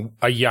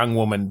a young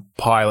woman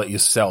pilot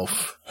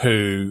yourself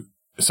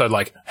so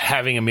like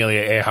having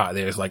Amelia Earhart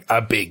there is like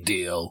a big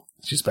deal.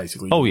 She's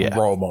basically a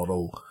role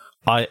model.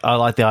 I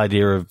like the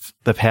idea of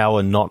the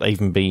power not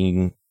even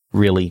being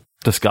really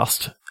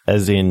discussed,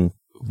 as in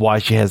why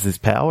she has this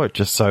power. It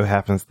just so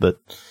happens that,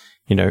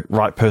 you know,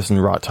 right person,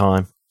 right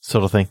time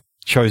sort of thing.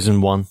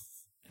 Chosen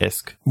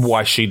one-esque.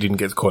 Why she didn't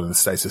get caught in the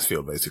stasis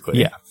field, basically.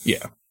 Yeah.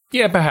 Yeah.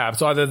 Yeah,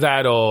 perhaps. Either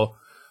that or,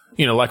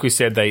 you know, like we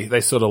said,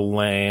 they sort of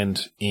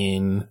land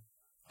in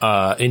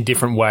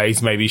different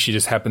ways. Maybe she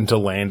just happened to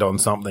land on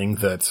something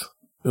that,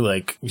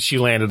 like, she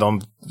landed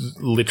on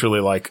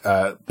literally like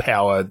a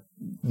power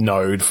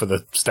node for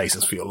the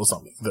stasis field or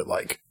something that,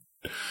 like,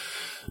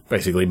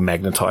 basically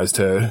magnetized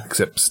her,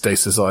 except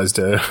stasisized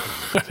her.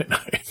 I don't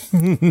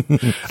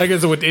know. I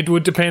guess it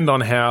would depend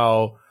on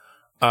how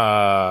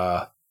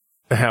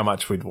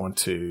much we'd want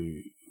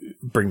to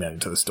bring that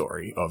into the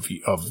story of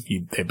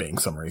you there being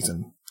some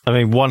reason. I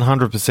mean,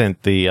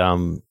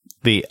 100%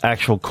 the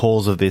actual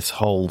cause of this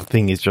whole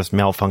thing is just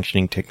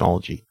malfunctioning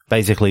technology.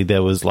 Basically,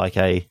 there was like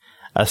a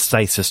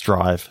stasis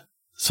drive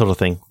sort of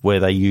thing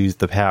where they used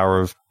the power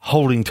of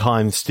holding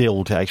time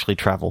still to actually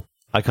travel.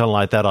 I kind of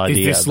like that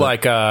idea. Is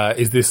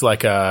this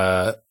like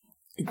a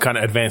kind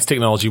of advanced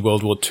technology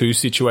World War II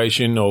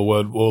situation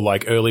or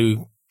like early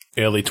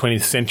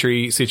 20th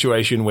century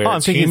situation where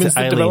it's humans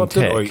that developed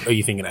it? Or are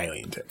you thinking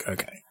alien tech?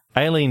 Okay.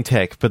 Alien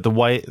tech, but the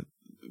way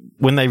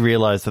when they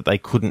realized that they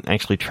couldn't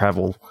actually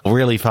travel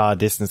really far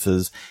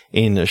distances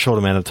in a short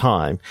amount of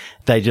time,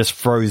 they just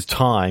froze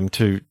time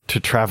to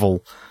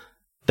travel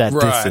that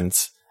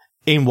distance.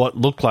 In what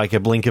looked like a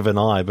blink of an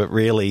eye, but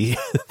really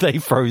they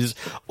froze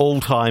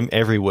all time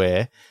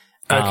everywhere.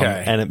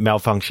 And it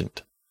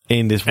malfunctioned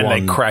in this one area.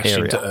 And they crashed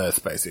into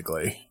Earth,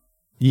 basically.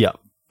 Yeah.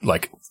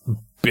 Like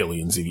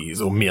billions of years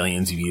or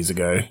millions of years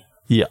ago.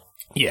 Yeah.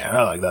 Yeah,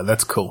 I like that.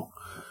 That's cool.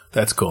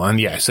 That's cool. And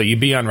yeah, so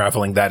you'd be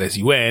unraveling that as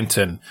you went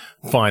and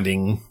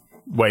finding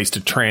ways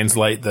to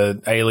translate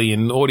the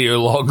alien audio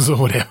logs or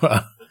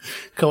whatever.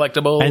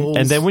 Collectibles.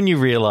 And then when you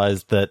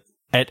realize that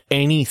at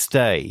any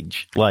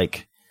stage,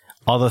 like,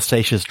 other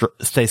stasis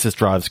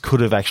drives could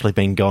have actually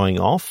been going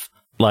off,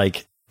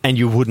 like, and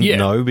you wouldn't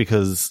know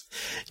because,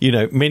 you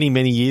know, many,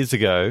 many years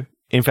ago,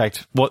 in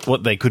fact,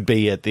 what they could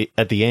be at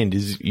the end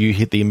is you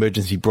hit the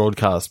emergency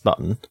broadcast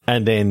button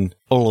and then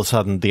all of a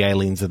sudden the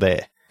aliens are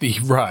there.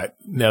 Right.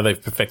 Now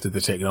they've perfected the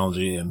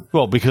technology and...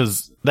 Well,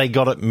 because they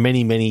got it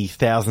many, many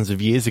thousands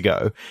of years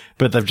ago,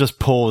 but they've just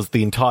paused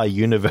the entire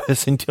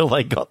universe until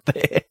they got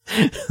there.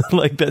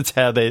 Like, that's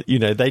how they, you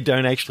know, they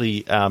don't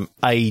actually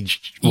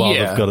age while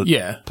they've got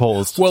it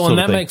paused. Well, and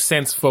that makes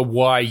sense for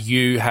why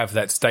you have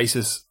that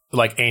stasis,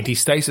 like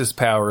anti-stasis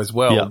power as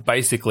well,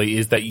 basically,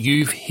 is that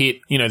you've hit,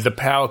 you know, the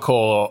power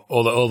core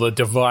or the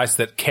device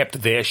that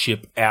kept their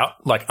ship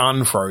out, like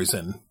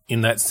unfrozen.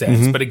 In that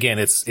sense, but again,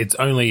 it's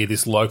only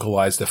this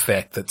localized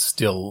effect that's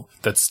still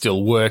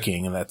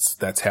working, and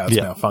that's how it's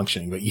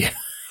malfunctioning. But yeah,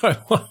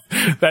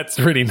 that's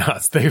really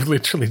nuts. They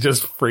literally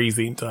just freeze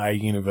the entire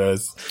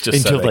universe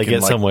just until they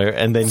get somewhere,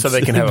 and then so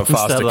they can have a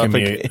faster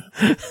commute.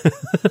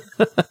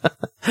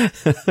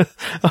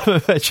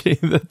 I'm imagining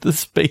that the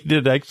speed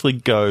it actually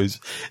goes,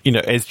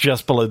 it's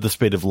just below the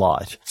speed of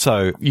light.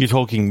 So you're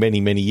talking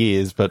many, many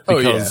years, but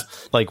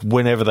because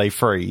whenever they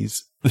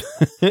freeze.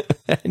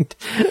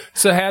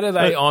 So how do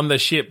they on the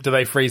ship? Do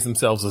they freeze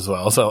themselves as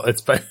well? So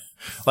it's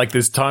like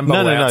this time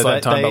bubble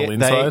outside, time bubble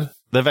inside.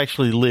 They've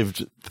actually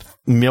lived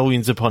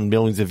millions upon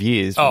millions of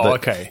years. Oh,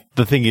 okay.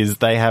 The thing is,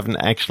 they haven't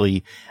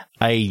actually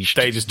aged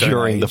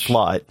during the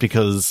flight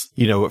because,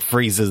 it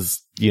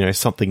freezes,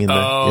 something in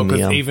the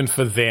because even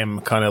for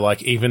them, kind of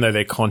like, even though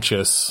they're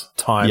conscious,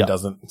 time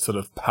doesn't sort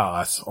of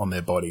pass on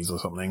their bodies or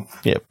something.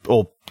 Yeah.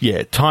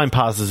 Time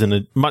passes in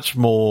a much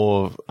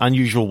more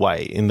unusual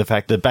way in the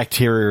fact that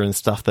bacteria and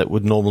stuff that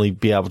would normally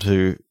be able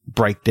to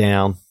break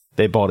down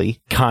their body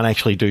can't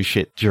actually do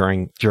shit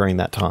during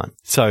that time.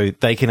 So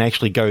they can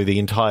actually go the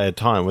entire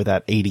time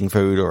without eating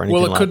food or anything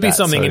like that. Well, it could be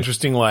something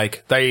interesting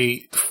like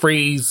they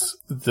freeze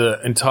the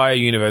entire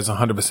universe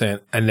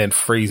 100% and then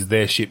freeze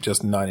their ship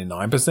just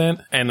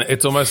 99%. And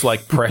it's almost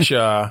like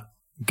pressure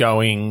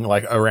going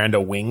like around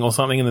a wing or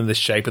something, and then the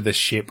shape of the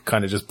ship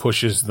kind of just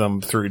pushes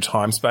them through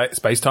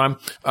space-time.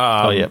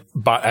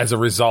 But as a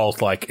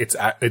result, like it's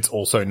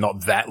also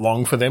not that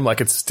long for them.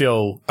 Like it's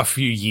still a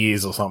few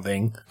years or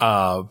something.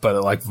 But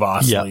it like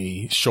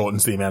vastly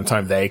shortens the amount of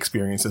time they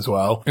experience as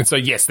well. And so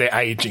yes, they're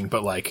aging,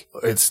 but like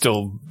it's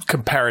still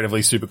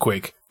comparatively super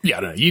quick. Yeah,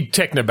 I don't know. You'd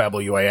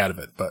technobabble your way out of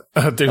it, but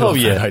I do love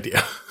that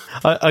idea.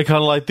 I kind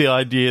of like the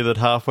idea that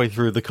halfway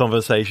through the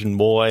conversation,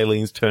 more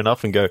aliens turn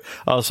up and go,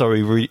 "Oh,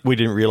 sorry, we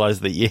didn't realize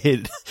that you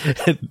hit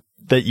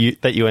that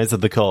you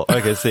answered the call.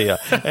 Okay, see ya."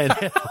 And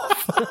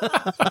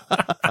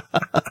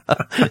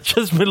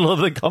just middle of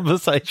the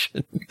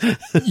conversation.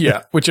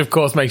 Yeah, which of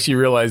course makes you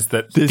realize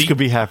that this could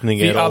be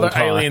happening at all times. The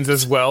other aliens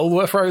as well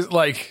were frozen.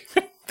 Like,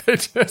 they're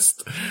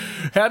just.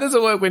 How does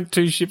it work when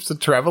two ships are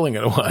traveling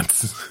at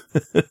once?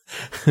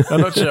 I'm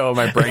not sure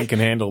my brain can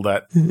handle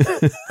that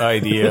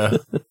idea.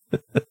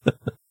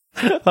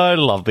 I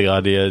love the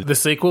idea. The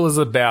sequel is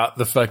about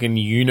the fucking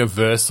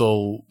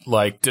universal,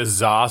 like,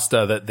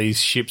 disaster that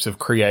these ships have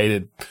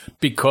created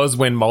because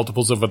when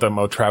multiples of them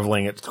are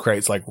traveling, it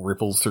creates, like,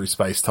 ripples through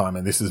space-time,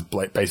 and this is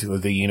basically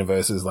the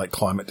universe's, like,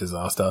 climate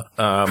disaster.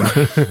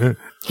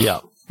 Yeah.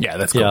 Yeah,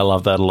 that's cool. Yeah, I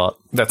love that a lot.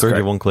 That's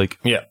great. One click.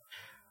 Yeah.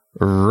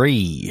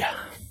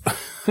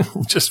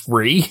 Just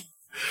R-E.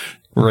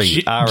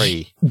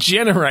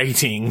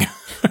 Generating.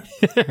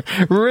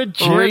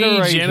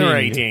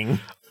 Regenerating.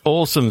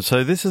 Awesome.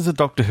 So this is a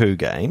Doctor Who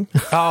game.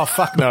 Oh,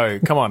 fuck no.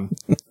 Come on.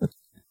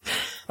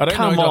 I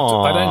don't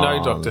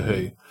know Doctor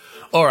Who.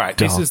 All right.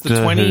 This is the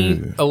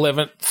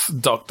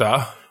 2011th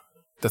Doctor.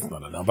 That's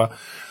not a number.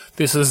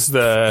 This is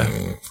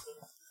the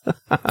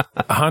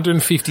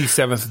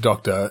 157th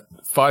Doctor,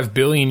 5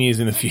 billion years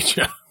in the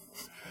future.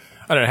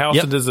 I don't know. How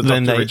often does the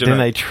Doctor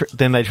regenerate?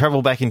 Then they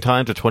travel back in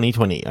time to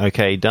 2020.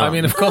 Okay, done. I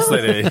mean, of course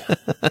they do.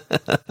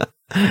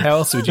 How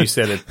else would you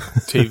set a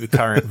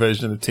current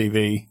version of the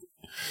TV?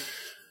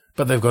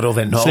 But they've got all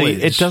their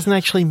knowledge. See, it doesn't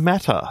actually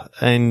matter.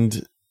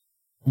 And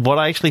what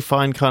I actually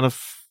find kind of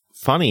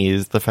funny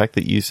is the fact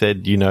that you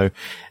said,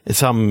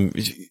 some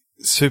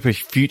super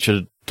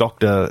future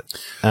Doctor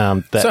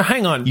So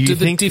hang on. Do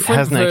the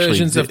different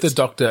versions of the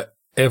Doctor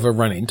ever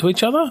run into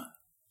each other?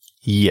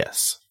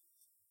 Yes.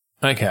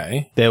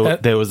 Okay.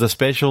 There was a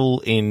special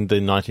in the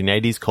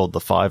 1980s called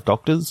The Five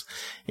Doctors,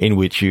 in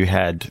which you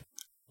had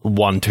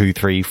 1, 2,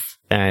 3,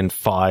 and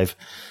 5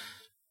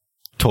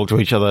 talk to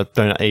each other.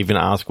 Don't even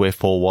ask where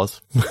 4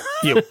 was.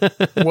 Yeah.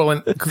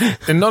 Well,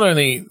 and not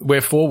only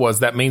where 4 was,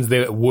 that means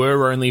there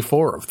were only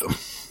 4 of them.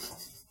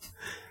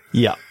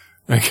 Yeah.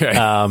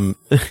 Okay.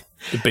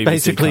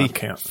 Basically,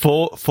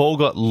 4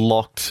 got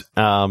locked.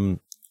 Tom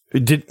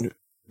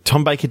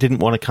Baker didn't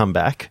want to come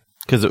back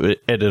because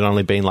it had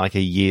only been like a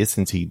year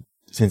since he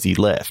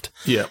left.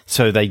 Yeah.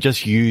 So they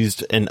just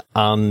used an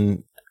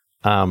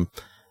unaired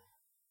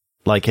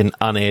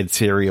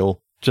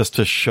serial just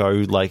to show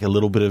like a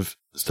little bit of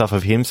stuff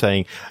of him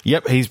saying,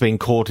 "Yep, he's been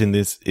caught in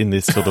this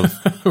sort of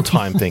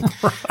time thing."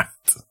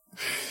 Right.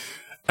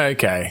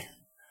 Okay.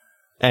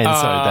 And so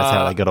that's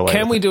how they got away.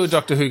 Can we do a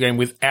Doctor Who game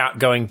without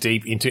going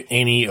deep into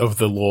any of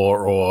the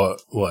lore or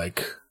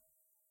like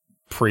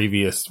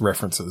previous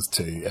references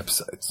to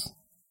episodes?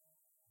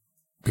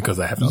 Because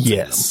I have not seen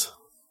them.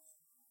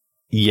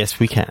 Yes,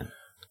 we can.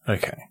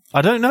 Okay.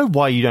 I don't know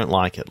why you don't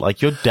like it.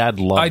 Like, your dad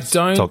loves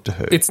Doctor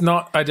Who. It's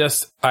not,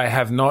 I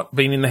have not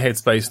been in the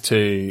headspace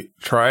to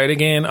try it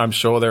again. I'm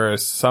sure there are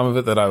some of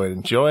it that I would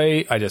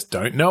enjoy. I just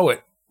don't know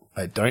it.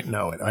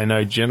 I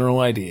know general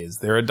ideas.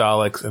 There are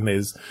Daleks and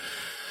there's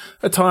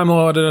a Time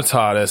Lord and a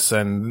TARDIS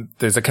and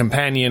there's a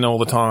companion all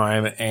the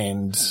time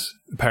and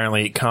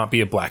apparently it can't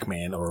be a black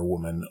man or a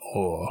woman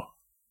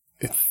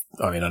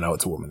I know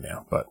it's a woman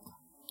now, but.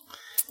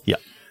 Yeah.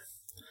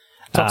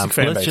 Toxic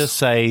fan base. Let's just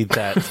say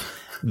that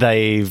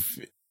they've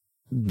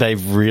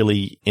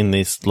really, in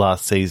this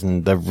last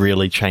season, they've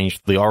really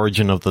changed the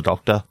origin of the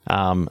Doctor,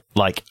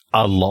 like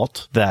a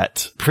lot,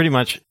 that pretty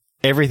much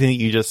everything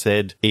that you just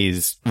said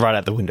is right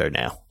out the window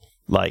now.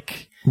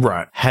 Like,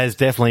 right. Has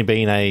definitely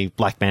been a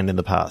black man in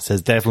the past,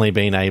 has definitely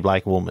been a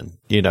black woman,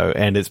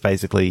 and it's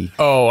basically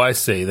Oh, I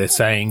see. They're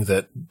saying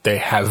that there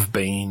have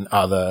been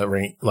other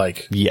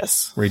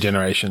yes.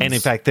 regenerations. And in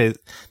fact,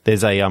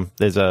 there's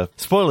a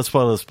spoiler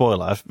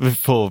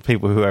for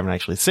people who haven't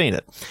actually seen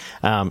it.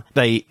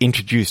 They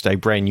introduced a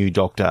brand new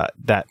Doctor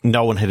that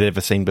no one had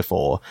ever seen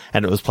before,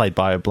 and it was played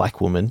by a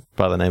black woman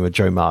by the name of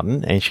Jo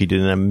Martin, and she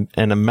did an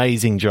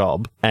amazing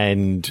job.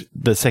 And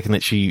the second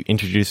that she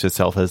introduced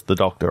herself as the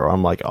Doctor,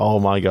 I'm like, oh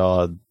my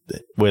God,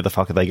 where the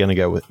fuck are they going to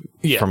go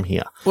from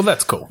here? Well,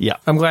 that's cool. Yeah.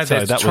 I'm glad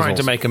they're that trying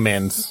to make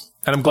amends.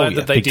 And I'm glad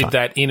that they did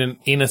that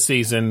in a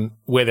season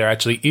where there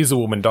actually is a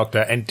woman Doctor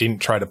and didn't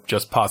try to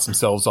just pass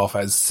themselves off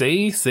as,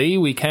 see,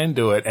 we can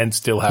do it and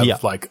still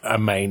have a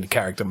main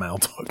character male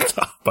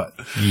Doctor. But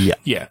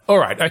yeah. All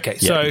right.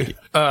 Okay.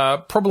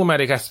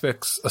 Problematic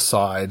aspects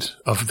aside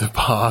of the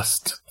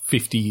past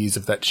 50 years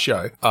of that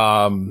show.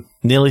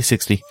 Nearly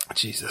 60.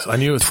 Jesus. I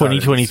knew it was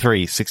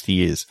 2023, 60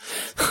 years.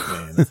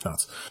 Man, that's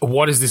nuts.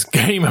 What is this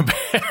game about?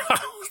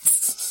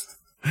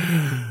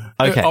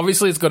 Okay.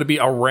 Obviously, it's got to be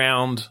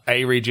around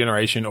a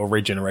regeneration or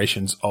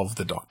regenerations of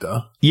the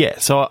Doctor. Yeah,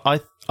 so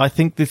I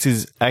think this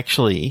is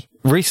actually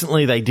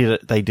recently they did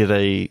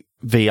a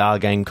VR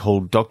game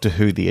called Doctor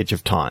Who: The Edge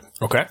of Time.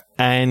 Okay.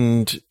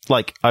 And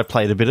I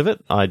played a bit of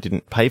it. I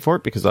didn't pay for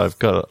it because I've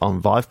got it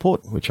on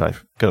Viveport, which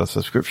I've got a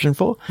subscription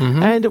for,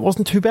 and it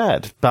wasn't too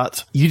bad.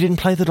 But you didn't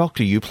play the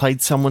Doctor; you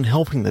played someone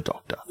helping the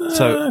Doctor.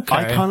 So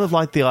I kind of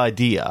like the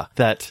idea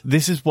that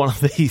this is one of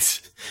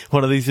these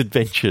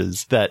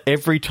adventures that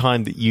every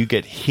time that you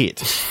get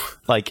hit,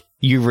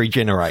 you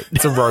regenerate.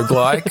 It's a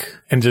roguelike,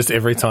 and just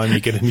every time you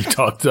get a new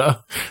Doctor.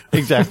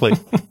 Exactly.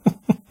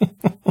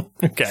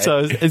 Okay.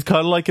 So it's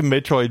kind of like a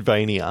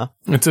Metroidvania.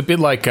 It's a bit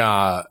like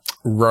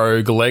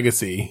Rogue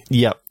Legacy.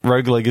 Yep,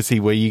 Rogue Legacy,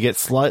 where you get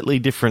slightly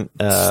different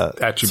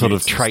sort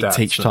of traits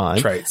each time,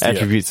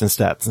 attributes and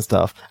stats and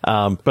stuff.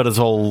 But it's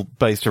all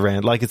based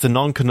around it's a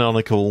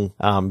non-canonical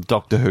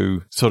Doctor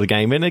Who sort of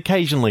game, and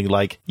occasionally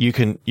you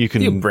can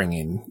bring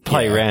in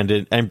play around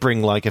it and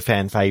bring a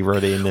fan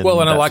favorite in. And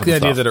I like the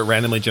idea that it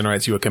randomly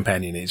generates you a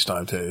companion each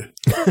time too.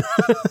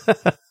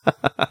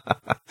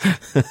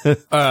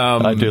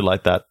 I do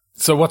like that.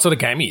 So what sort of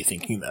game are you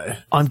thinking, though?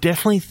 I'm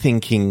definitely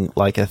thinking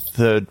a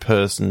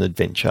third-person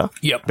adventure.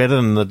 Yep. Better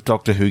than the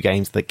Doctor Who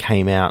games that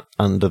came out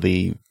under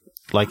the,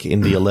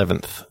 in the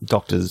 11th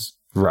Doctor's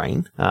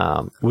reign,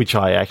 which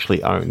I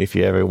actually own if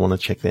you ever want to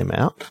check them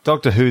out.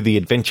 Doctor Who: The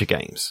Adventure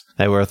games.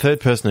 They were a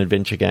third-person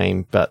adventure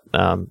game, but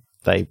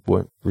they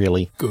weren't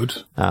really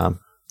good.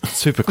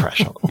 Super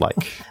Crash.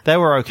 They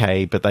were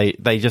okay, but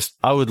they just,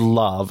 I would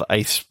love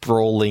a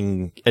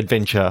sprawling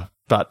adventure.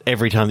 But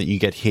every time that you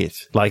get hit,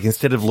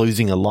 instead of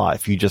losing a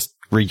life, you just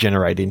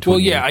regenerate into a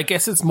new I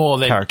guess it's more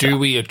that character. Do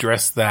we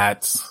address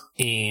that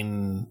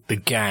in the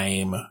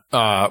game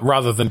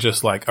rather than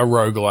just a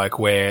roguelike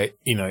where,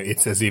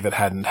 it's as if it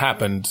hadn't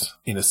happened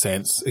in a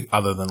sense,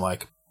 other than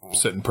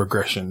certain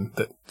progression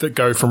that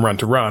go from run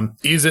to run.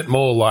 Is it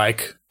more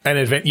like an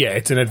event? Yeah,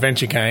 it's an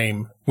adventure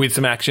game with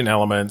some action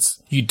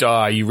elements. You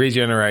die, you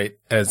regenerate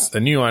as a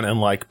new one,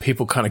 and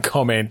people kind of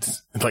comment,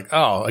 it's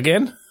oh,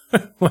 again?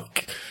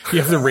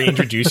 You have to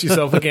reintroduce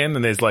yourself again,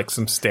 and there's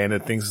some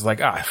standard things.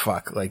 It's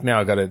fuck,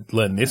 now I got to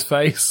learn this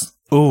face.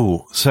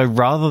 Ooh, so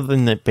rather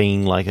than it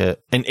being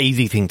an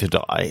easy thing to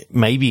die,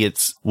 maybe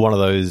it's one of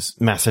those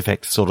Mass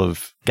Effect sort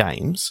of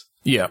games.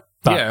 Yeah.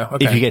 But yeah.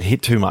 Okay. if you get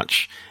hit too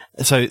much,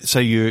 so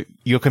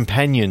your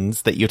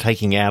companions that you're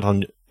taking out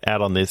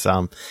on this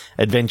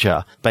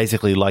adventure,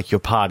 basically your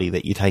party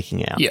that you're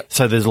taking out. Yeah.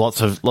 So there's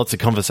lots of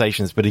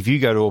conversations, but if you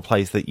go to a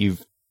place that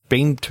you've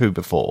been to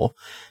before,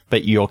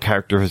 but your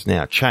character has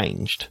now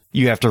changed,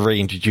 you have to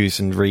reintroduce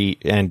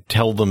and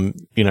tell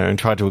them, and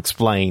try to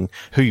explain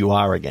who you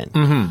are again.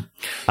 Mm-hmm.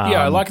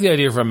 I like the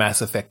idea of a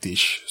Mass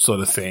Effect-ish sort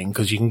of thing,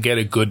 because you can get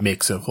a good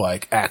mix of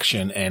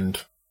action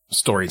and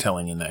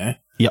storytelling in there.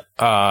 Yep.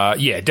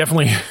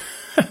 Definitely.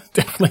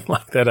 Definitely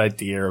like that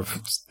idea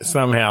of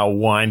somehow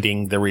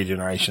winding the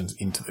regenerations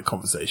into the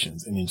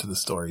conversations and into the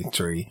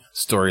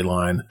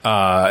storyline.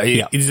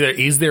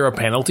 Is there a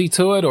penalty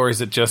to it, or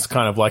is it just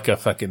kind of a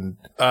fucking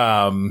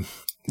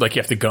you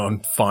have to go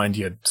and find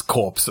your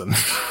corpse and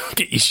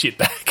get your shit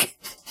back?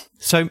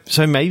 So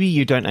maybe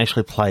you don't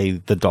actually play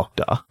the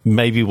Doctor.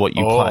 Maybe what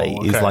you play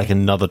is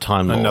another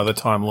Time Lord. Another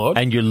Time Lord,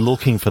 and you're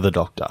looking for the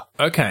Doctor.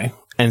 Okay.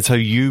 And so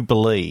you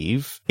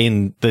believe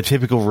in the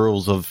typical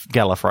rules of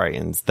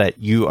Gallifreyans that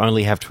you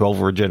only have 12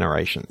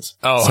 regenerations.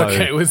 Oh, so,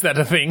 okay. Was that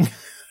a thing?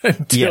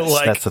 Until,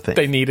 yes, that's the thing.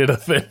 They needed a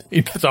third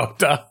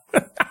Doctor.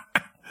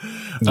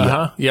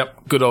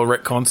 Yep. Good old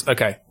retcons.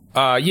 Okay.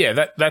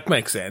 That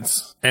makes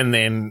sense. And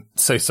then,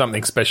 so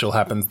something special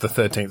happens the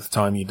 13th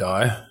time you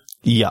die.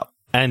 Yep.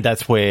 And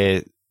that's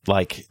where,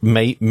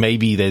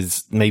 maybe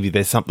there's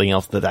something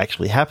else that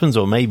actually happens,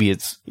 or maybe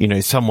it's,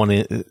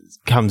 someone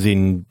comes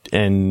in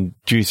and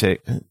Deus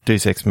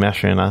Ex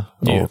Machina,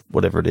 or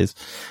whatever it is,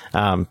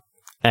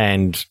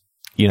 and,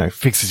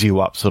 fixes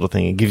you up sort of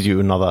thing and gives you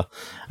another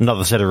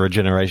set of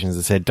regenerations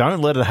and said,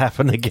 don't let it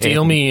happen again.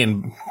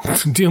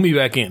 Deal me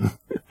back in.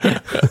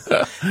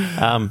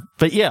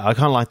 But yeah, I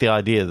kind of like the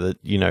idea that,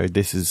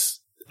 this is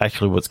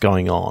actually what's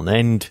going on.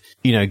 And,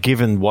 you know,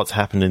 given what's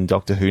happened in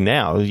Doctor Who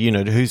now, you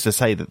know, who's to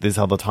say that this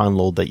other Time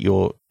Lord that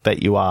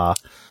you are,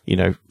 you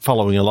know,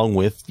 following along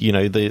with, you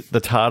know, the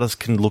TARDIS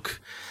can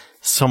look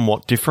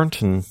somewhat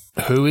different and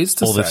who is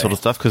to all say? this sort of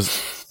stuff.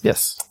 Because,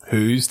 yes.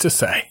 Who's to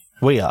say?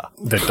 We are.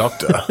 The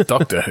Doctor.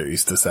 Doctor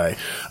Who's to say.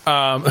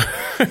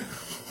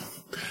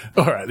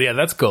 All right, yeah,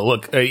 that's cool.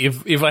 Look,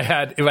 if I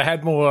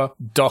had more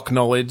Doc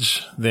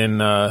knowledge, then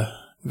if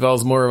I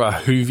was more of a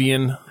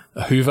Whovian,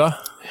 a Hoover,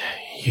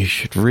 you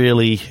should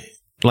really,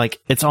 like,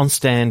 it's on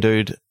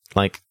Standard,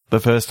 like the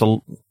first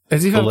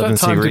as if I've got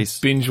time series.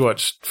 to binge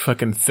watch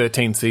fucking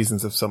 13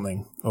 seasons of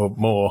something or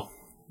more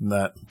than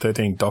that,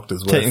 13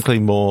 Doctors worth. Technically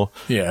more,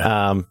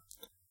 yeah.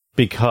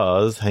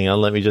 Because hang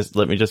on, let me just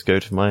go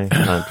to my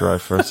hard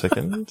drive for a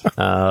second.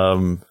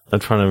 I'm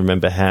trying to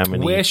remember how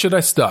many. Where should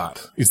I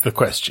start? Is the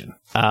question.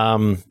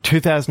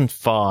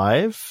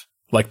 2005,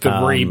 like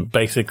the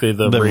basically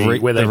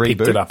where they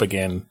picked reboot. It up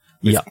again.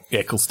 With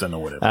Eccleston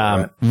or whatever.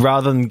 Right?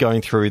 Rather than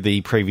going through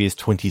the previous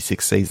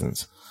 26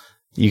 seasons,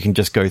 you can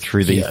just go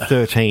through the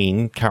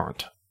 13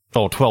 current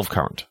or 12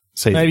 current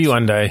seasons. Maybe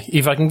one day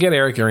if I can get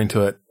Erica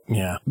into it.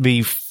 Yeah.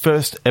 The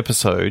first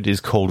episode is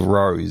called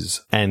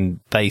Rose, and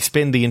they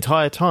spend the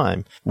entire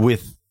time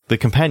with the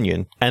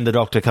companion, and the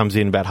Doctor comes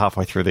in about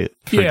halfway through the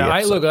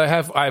episode.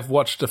 I've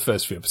watched the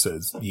first few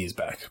episodes years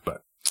back,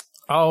 but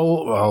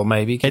I'll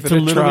maybe give it's it a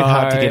little bit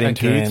hard to get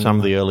again. into some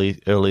of the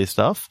earlier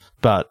stuff,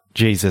 but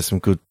geez, there's some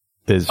good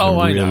episodes.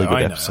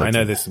 I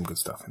know there's some good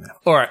stuff in there.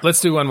 All right,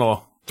 let's do one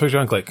more. Push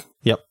on click.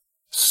 Yep.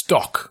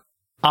 Stock.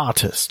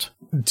 Artist.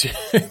 Do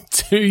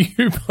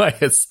you play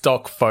a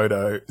stock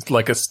photo,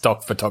 like a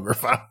stock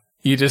photographer?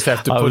 You just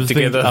have to put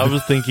together... I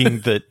was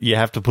thinking that you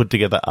have to put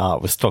together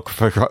art with stock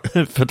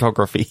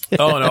photography.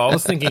 Oh, no, I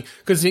was thinking...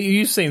 Because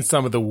you've seen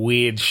some of the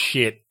weird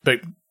shit that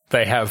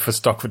they have for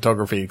stock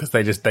photography because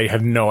they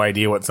have no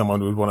idea what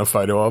someone would want a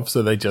photo of,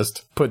 so they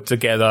just put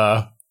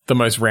together the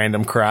most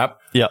random crap.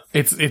 Yeah.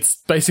 It's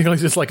basically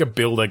just like a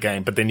builder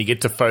game, but then you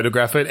get to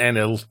photograph it and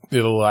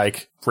it'll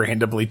like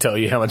randomly tell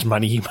you how much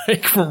money you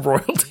make from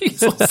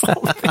royalties or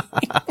something.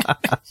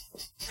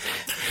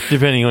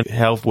 Depending on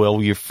how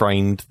well you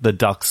framed the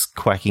ducks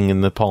quacking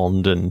in the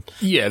pond and...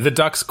 Yeah, the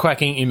ducks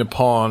quacking in the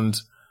pond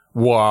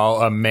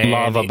while a man...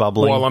 Lava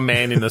bubbling. While a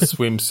man in a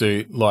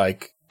swimsuit,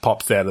 like,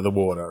 pops out of the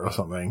water or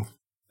something.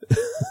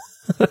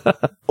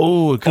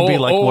 Oh, it could be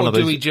like one of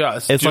those.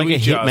 It's like a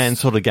Hitman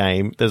sort of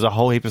game. There's a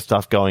whole heap of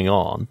stuff going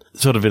on,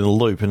 sort of in a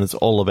loop, and it's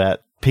all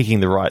about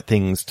picking the right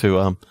things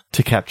to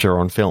capture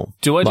on film.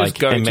 Do I just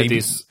go to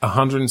this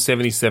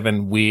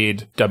 177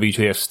 weird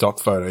WTF stock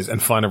photos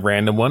and find a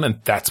random one,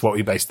 and that's what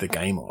we base the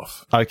game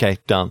off? Okay,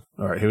 done.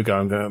 All right, here we go.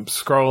 I'm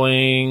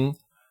scrolling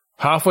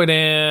halfway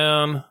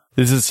down.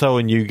 This is so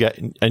a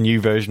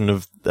new version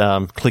of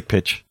Click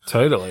Pitch.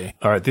 Totally.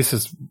 All right, this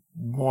is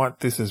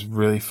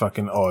really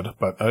fucking odd,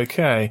 but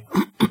okay.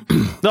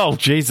 Oh,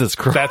 Jesus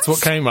Christ. That's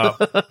what came up.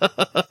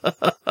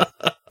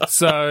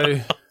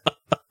 So,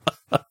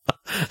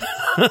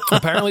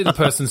 apparently the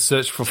person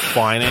searched for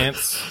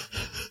finance.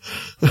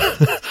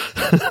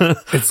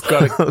 It's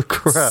got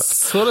a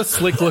sort of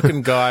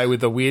slick-looking guy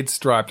with a weird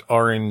striped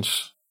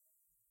orange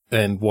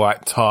and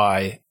white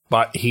tie,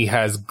 but he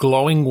has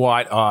glowing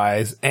white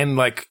eyes and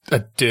like a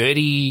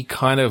dirty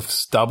kind of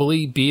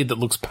stubbly beard that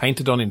looks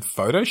painted on in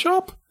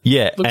Photoshop.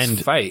 Yeah, looks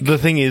and fake. The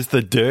thing is,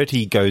 the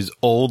dirty goes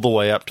all the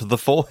way up to the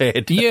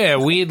forehead. Yeah,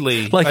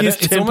 weirdly. Like his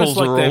it's temples almost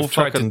like are they've all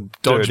tried to fucking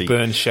dodge dirty.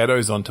 burn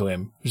shadows onto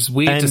him, which is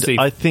weird And to see.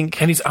 I think,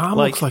 and his arm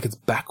like, looks like it's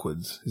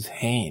backwards. His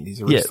hand,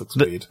 his wrist looks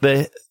weird.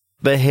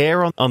 The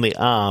hair on the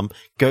arm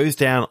goes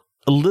down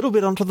a little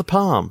bit onto the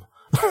palm.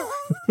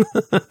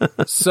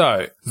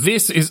 So,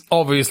 this is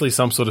obviously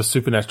some sort of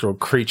supernatural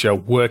creature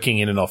working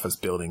in an office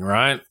building,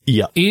 right?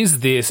 Yeah. Is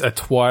this a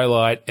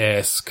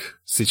Twilight-esque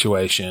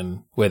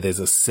situation where there's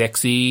a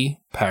sexy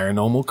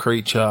paranormal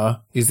creature?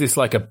 Is this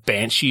like a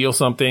banshee or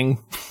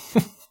something?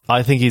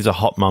 I think he's a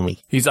hot mummy.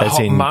 He's a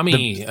hot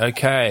mummy.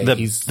 Okay.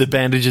 The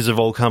bandages have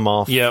all come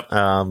off. Yep.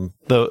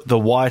 The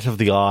white of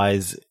the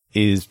eyes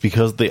is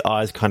because the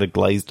eyes kind of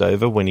glazed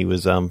over when he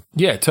was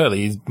yeah, totally.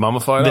 He's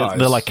mummified eyes.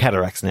 They're like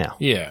cataracts now.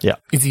 Yeah. Yeah.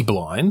 Is he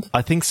blind?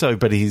 I think so,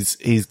 but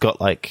he's got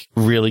like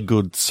really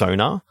good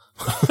sonar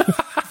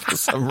for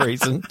some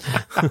reason.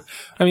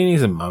 I mean,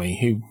 he's a mummy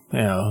who,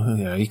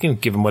 you can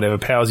give him whatever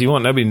powers you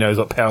want. Nobody knows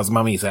what powers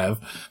mummies have.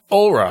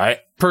 All right.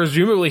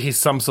 Presumably he's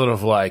some sort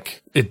of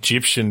like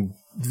Egyptian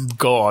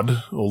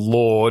god or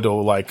lord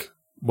or like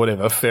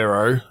whatever,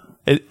 pharaoh.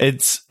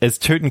 It's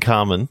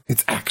Tutankhamun.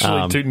 It's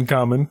actually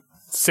Tutankhamun.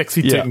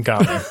 Sexy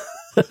Tutankhamun.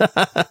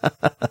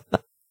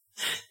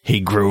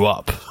 He grew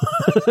up.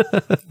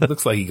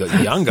 Looks like he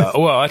got younger.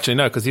 Well, actually,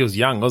 no, because he was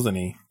young, wasn't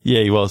he?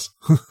 Yeah, he was.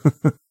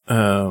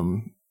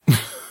 Hang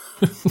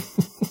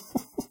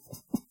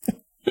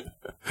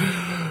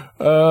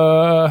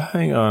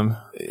on.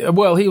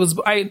 Well, he was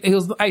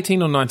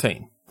 18 or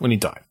 19 when he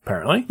died,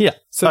 apparently. Yeah.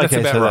 So that's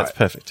about right. That's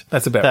perfect.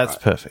 That's right.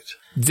 Perfect.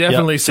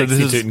 Definitely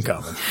sexy so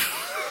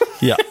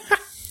Tutankhamun. Yeah.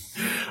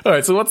 All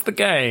right, so what's the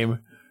game?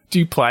 Do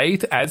you play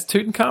as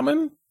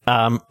Tutankhamun?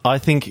 I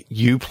think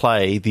you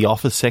play the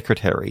office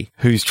secretary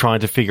who's trying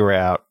to figure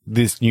out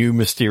this new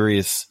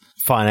mysterious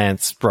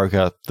finance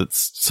broker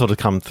that's sort of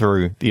come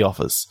through the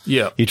office.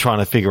 Yeah. You're trying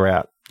to figure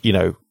out, you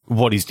know,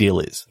 what his deal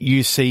is.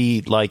 You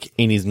see, like,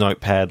 in his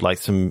notepad, like,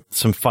 some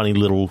funny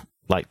little,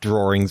 like,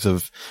 drawings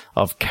of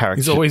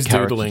characters. He's always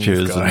doodling,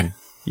 this guy. And,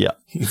 yeah.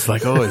 He's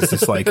like, oh, he's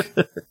this, like,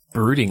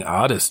 brooding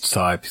artist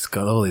type. He's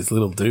got all these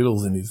little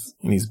doodles in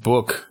his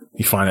book.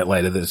 You find out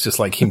later that it's just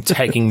like him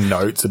taking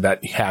notes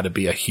about how to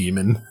be a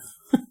human.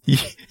 Yeah.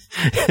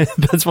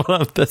 That's what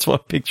I'm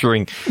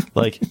picturing.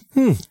 Like,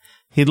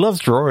 he loves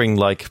drawing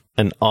like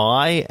an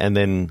eye and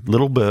then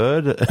little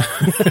bird.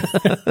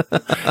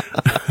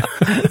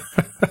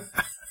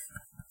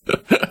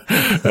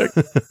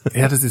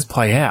 How does this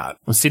play out?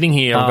 I'm sitting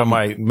here, I've got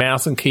my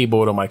mouse and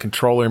keyboard or my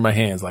controller in my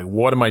hands. Like,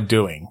 what am I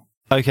doing?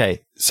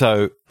 Okay,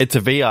 so it's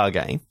a VR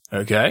game.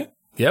 Okay.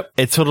 Yep.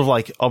 It's sort of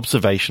like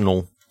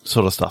observational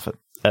sort of stuff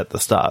at the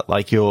start.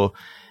 Like you're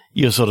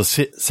sort of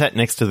sat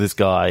next to this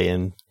guy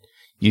and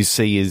you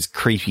see his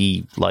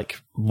creepy, like,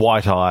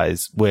 white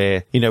eyes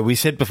where, you know, we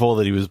said before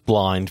that he was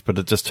blind, but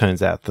it just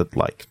turns out that,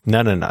 like,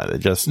 no, they're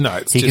just,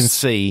 he can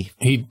see.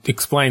 He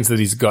explains that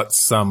he's got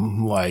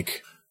some,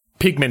 like,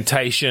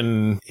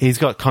 pigmentation. He's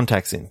got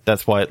contacts in.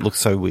 That's why it looks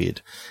so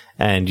weird.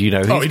 And, you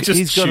know, he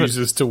just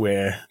chooses to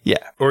wear.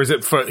 Yeah. Or is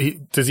it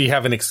does he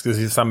have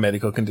some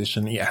medical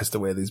condition? He has to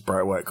wear these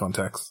bright white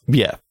contacts.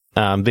 Yeah.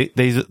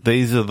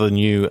 These are the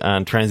new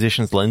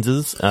transitions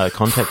lenses,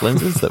 contact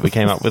lenses that we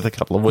came up with a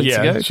couple of weeks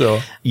ago. Yeah,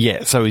 sure.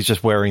 Yeah, so he's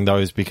just wearing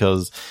those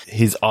because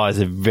his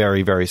eyes are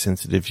very, very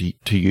sensitive to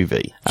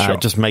UV. Sure.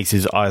 It just makes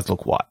his eyes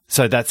look white.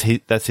 So that's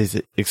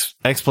his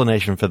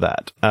explanation for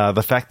that.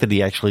 The fact that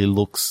he actually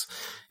looks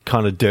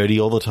kind of dirty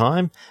all the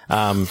time.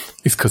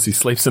 It's because he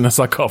sleeps in a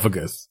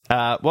sarcophagus.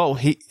 Well,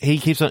 he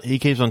keeps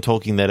on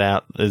talking that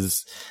out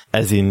as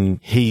in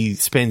he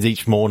spends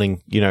each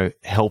morning, you know,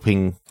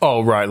 helping.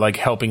 Oh, right. Like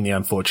helping the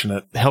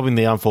unfortunate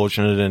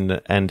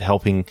and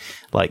helping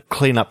like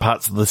clean up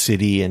parts of the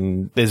city.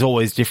 And there's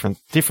always different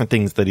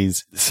things that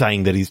he's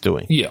saying that he's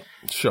doing. Yeah,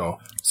 sure.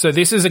 So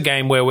this is a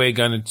game where we're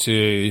going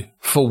to,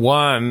 for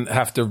one,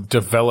 have to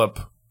develop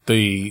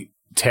the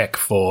tech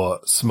for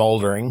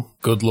smoldering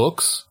good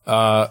looks,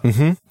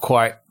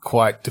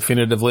 quite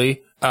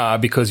definitively,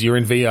 because you're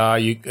in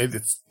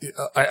VR.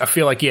 I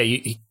feel like, yeah,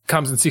 he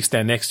comes and sits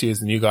down next to you as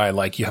the new guy.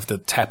 Like you have to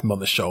tap him on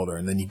the shoulder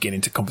and then you get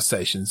into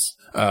conversations,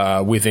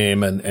 with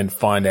him and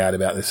find out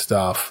about this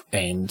stuff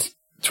and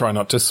try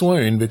not to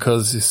swoon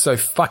because he's so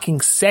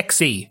fucking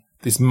sexy.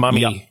 This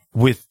mummy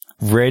with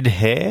red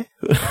hair.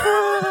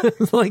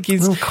 Like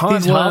he's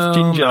half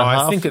ginger,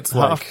 I think it's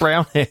half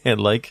brown hair.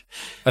 Like,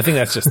 I think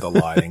that's just the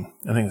lighting.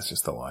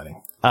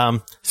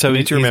 So you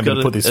need to remember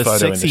to put this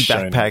photo in the sexy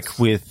backpack notes.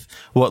 with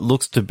what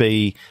looks to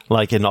be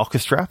like an orca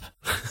strap.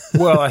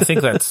 Well, I think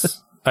that's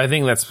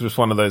just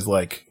one of those,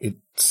 like, it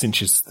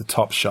cinches the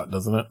top shut,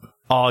 doesn't it?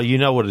 Oh, you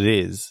know what it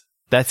is?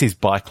 That's his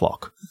bike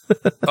lock.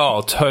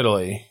 Oh,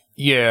 totally.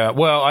 Yeah.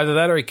 Well, either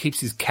that or he keeps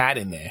his cat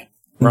in there.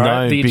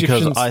 Right? No,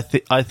 because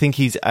I think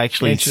he's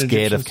actually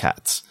scared of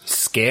cats.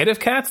 Scared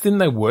of cats? Didn't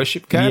they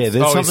worship cats? Yeah,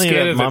 there's something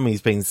about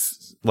Mummy's been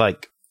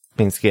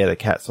scared of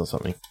cats or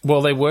something.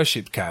 Well, they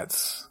worship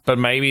cats, but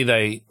maybe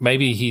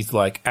he's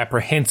like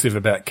apprehensive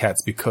about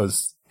cats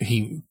because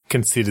he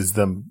considers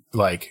them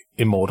like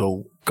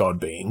immortal god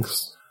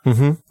beings.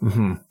 Mm-hmm.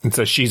 Mm-hmm. And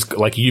so she's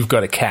like, you've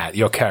got a cat.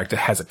 Your character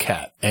has a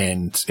cat,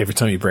 and every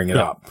time you bring it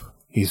up,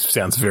 he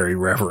sounds very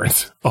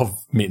reverent of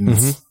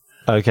Mittens.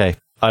 Mm-hmm. Okay.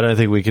 I don't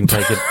think we can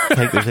take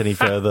this any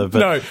further, but,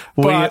 no,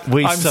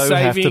 we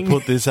have to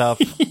put this up.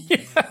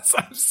 Yes,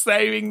 I'm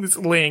saving this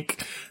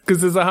link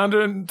because there's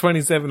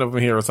 127 of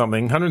them here or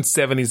something,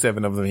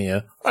 177 of them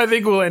here. I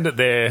think we'll end it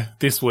there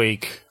this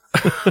week.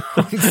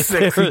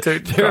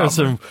 There are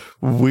some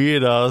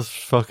weird ass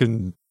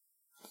fucking,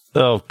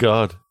 oh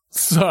God.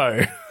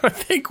 So I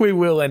think we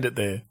will end it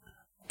there.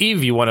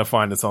 If you want to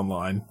find us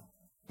online,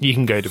 you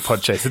can go to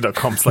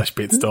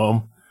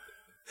podchaser.com/bitstorm.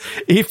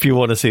 If you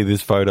want to see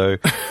this photo,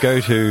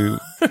 go to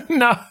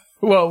no.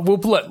 Well, we'll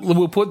put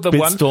the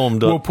Bitstorm.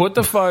 We'll put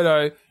the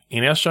photo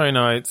in our show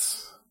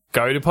notes.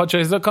 Go to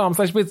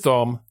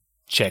podchaser.com/bitstorm.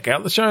 Check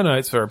out the show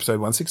notes for episode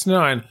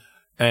 169,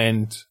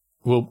 and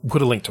we'll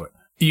put a link to it.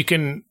 You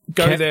can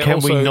go there.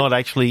 Can we not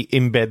actually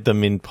embed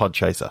them in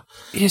Podchaser?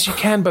 Yes, you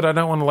can, but I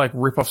don't want to like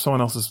rip off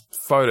someone else's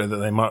photo that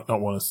they might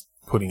not want us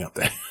putting up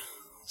there.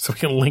 So we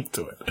can link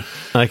to it.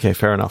 Okay,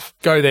 fair enough.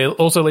 Go there.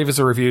 Also, leave us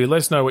a review. Let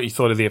us know what you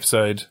thought of the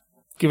episode.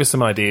 Give us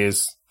some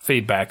ideas,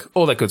 feedback,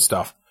 all that good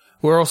stuff.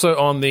 We're also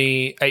on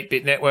the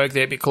 8-Bit Network, the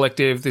 8-Bit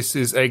Collective. This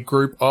is a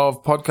group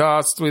of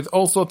podcasts with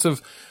all sorts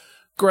of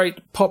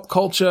great pop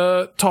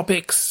culture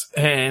topics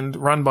and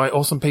run by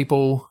awesome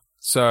people.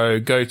 So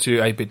go to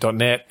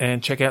 8bit.net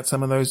and check out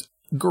some of those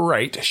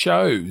great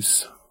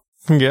shows.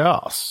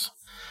 Yes.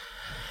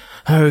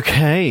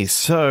 Okay,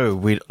 so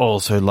we'd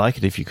also like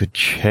it if you could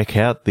check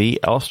out the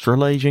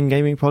Australasian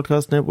Gaming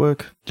Podcast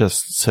Network.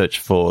 Just search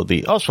for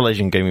the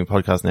Australasian Gaming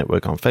Podcast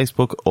Network on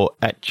Facebook or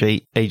at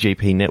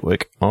AGP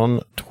Network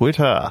on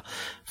Twitter.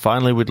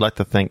 Finally, we'd like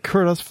to thank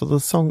Kuridos for the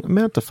song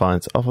Mount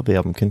Defiance off of the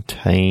album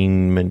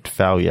Containment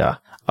Failure.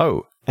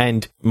 Oh,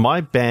 and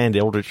my band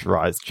Eldritch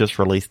Rise just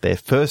released their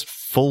first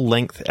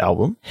full-length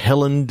album,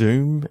 Helen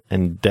Doom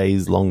and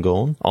Days Long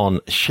Gone, on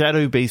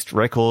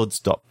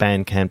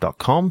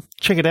shadowbeastrecords.bandcamp.com.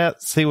 Check it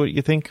out, see what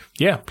you think.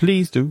 Yeah.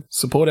 Please do.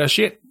 Support our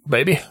shit,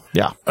 baby.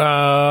 Yeah.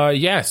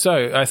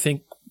 So I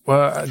think,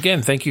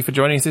 again, thank you for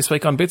joining us this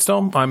week on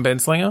Bitstorm. I'm Ben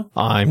Slinger.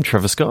 I'm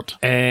Trevor Scott.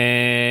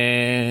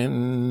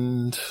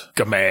 And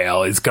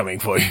Gamal is coming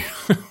for you.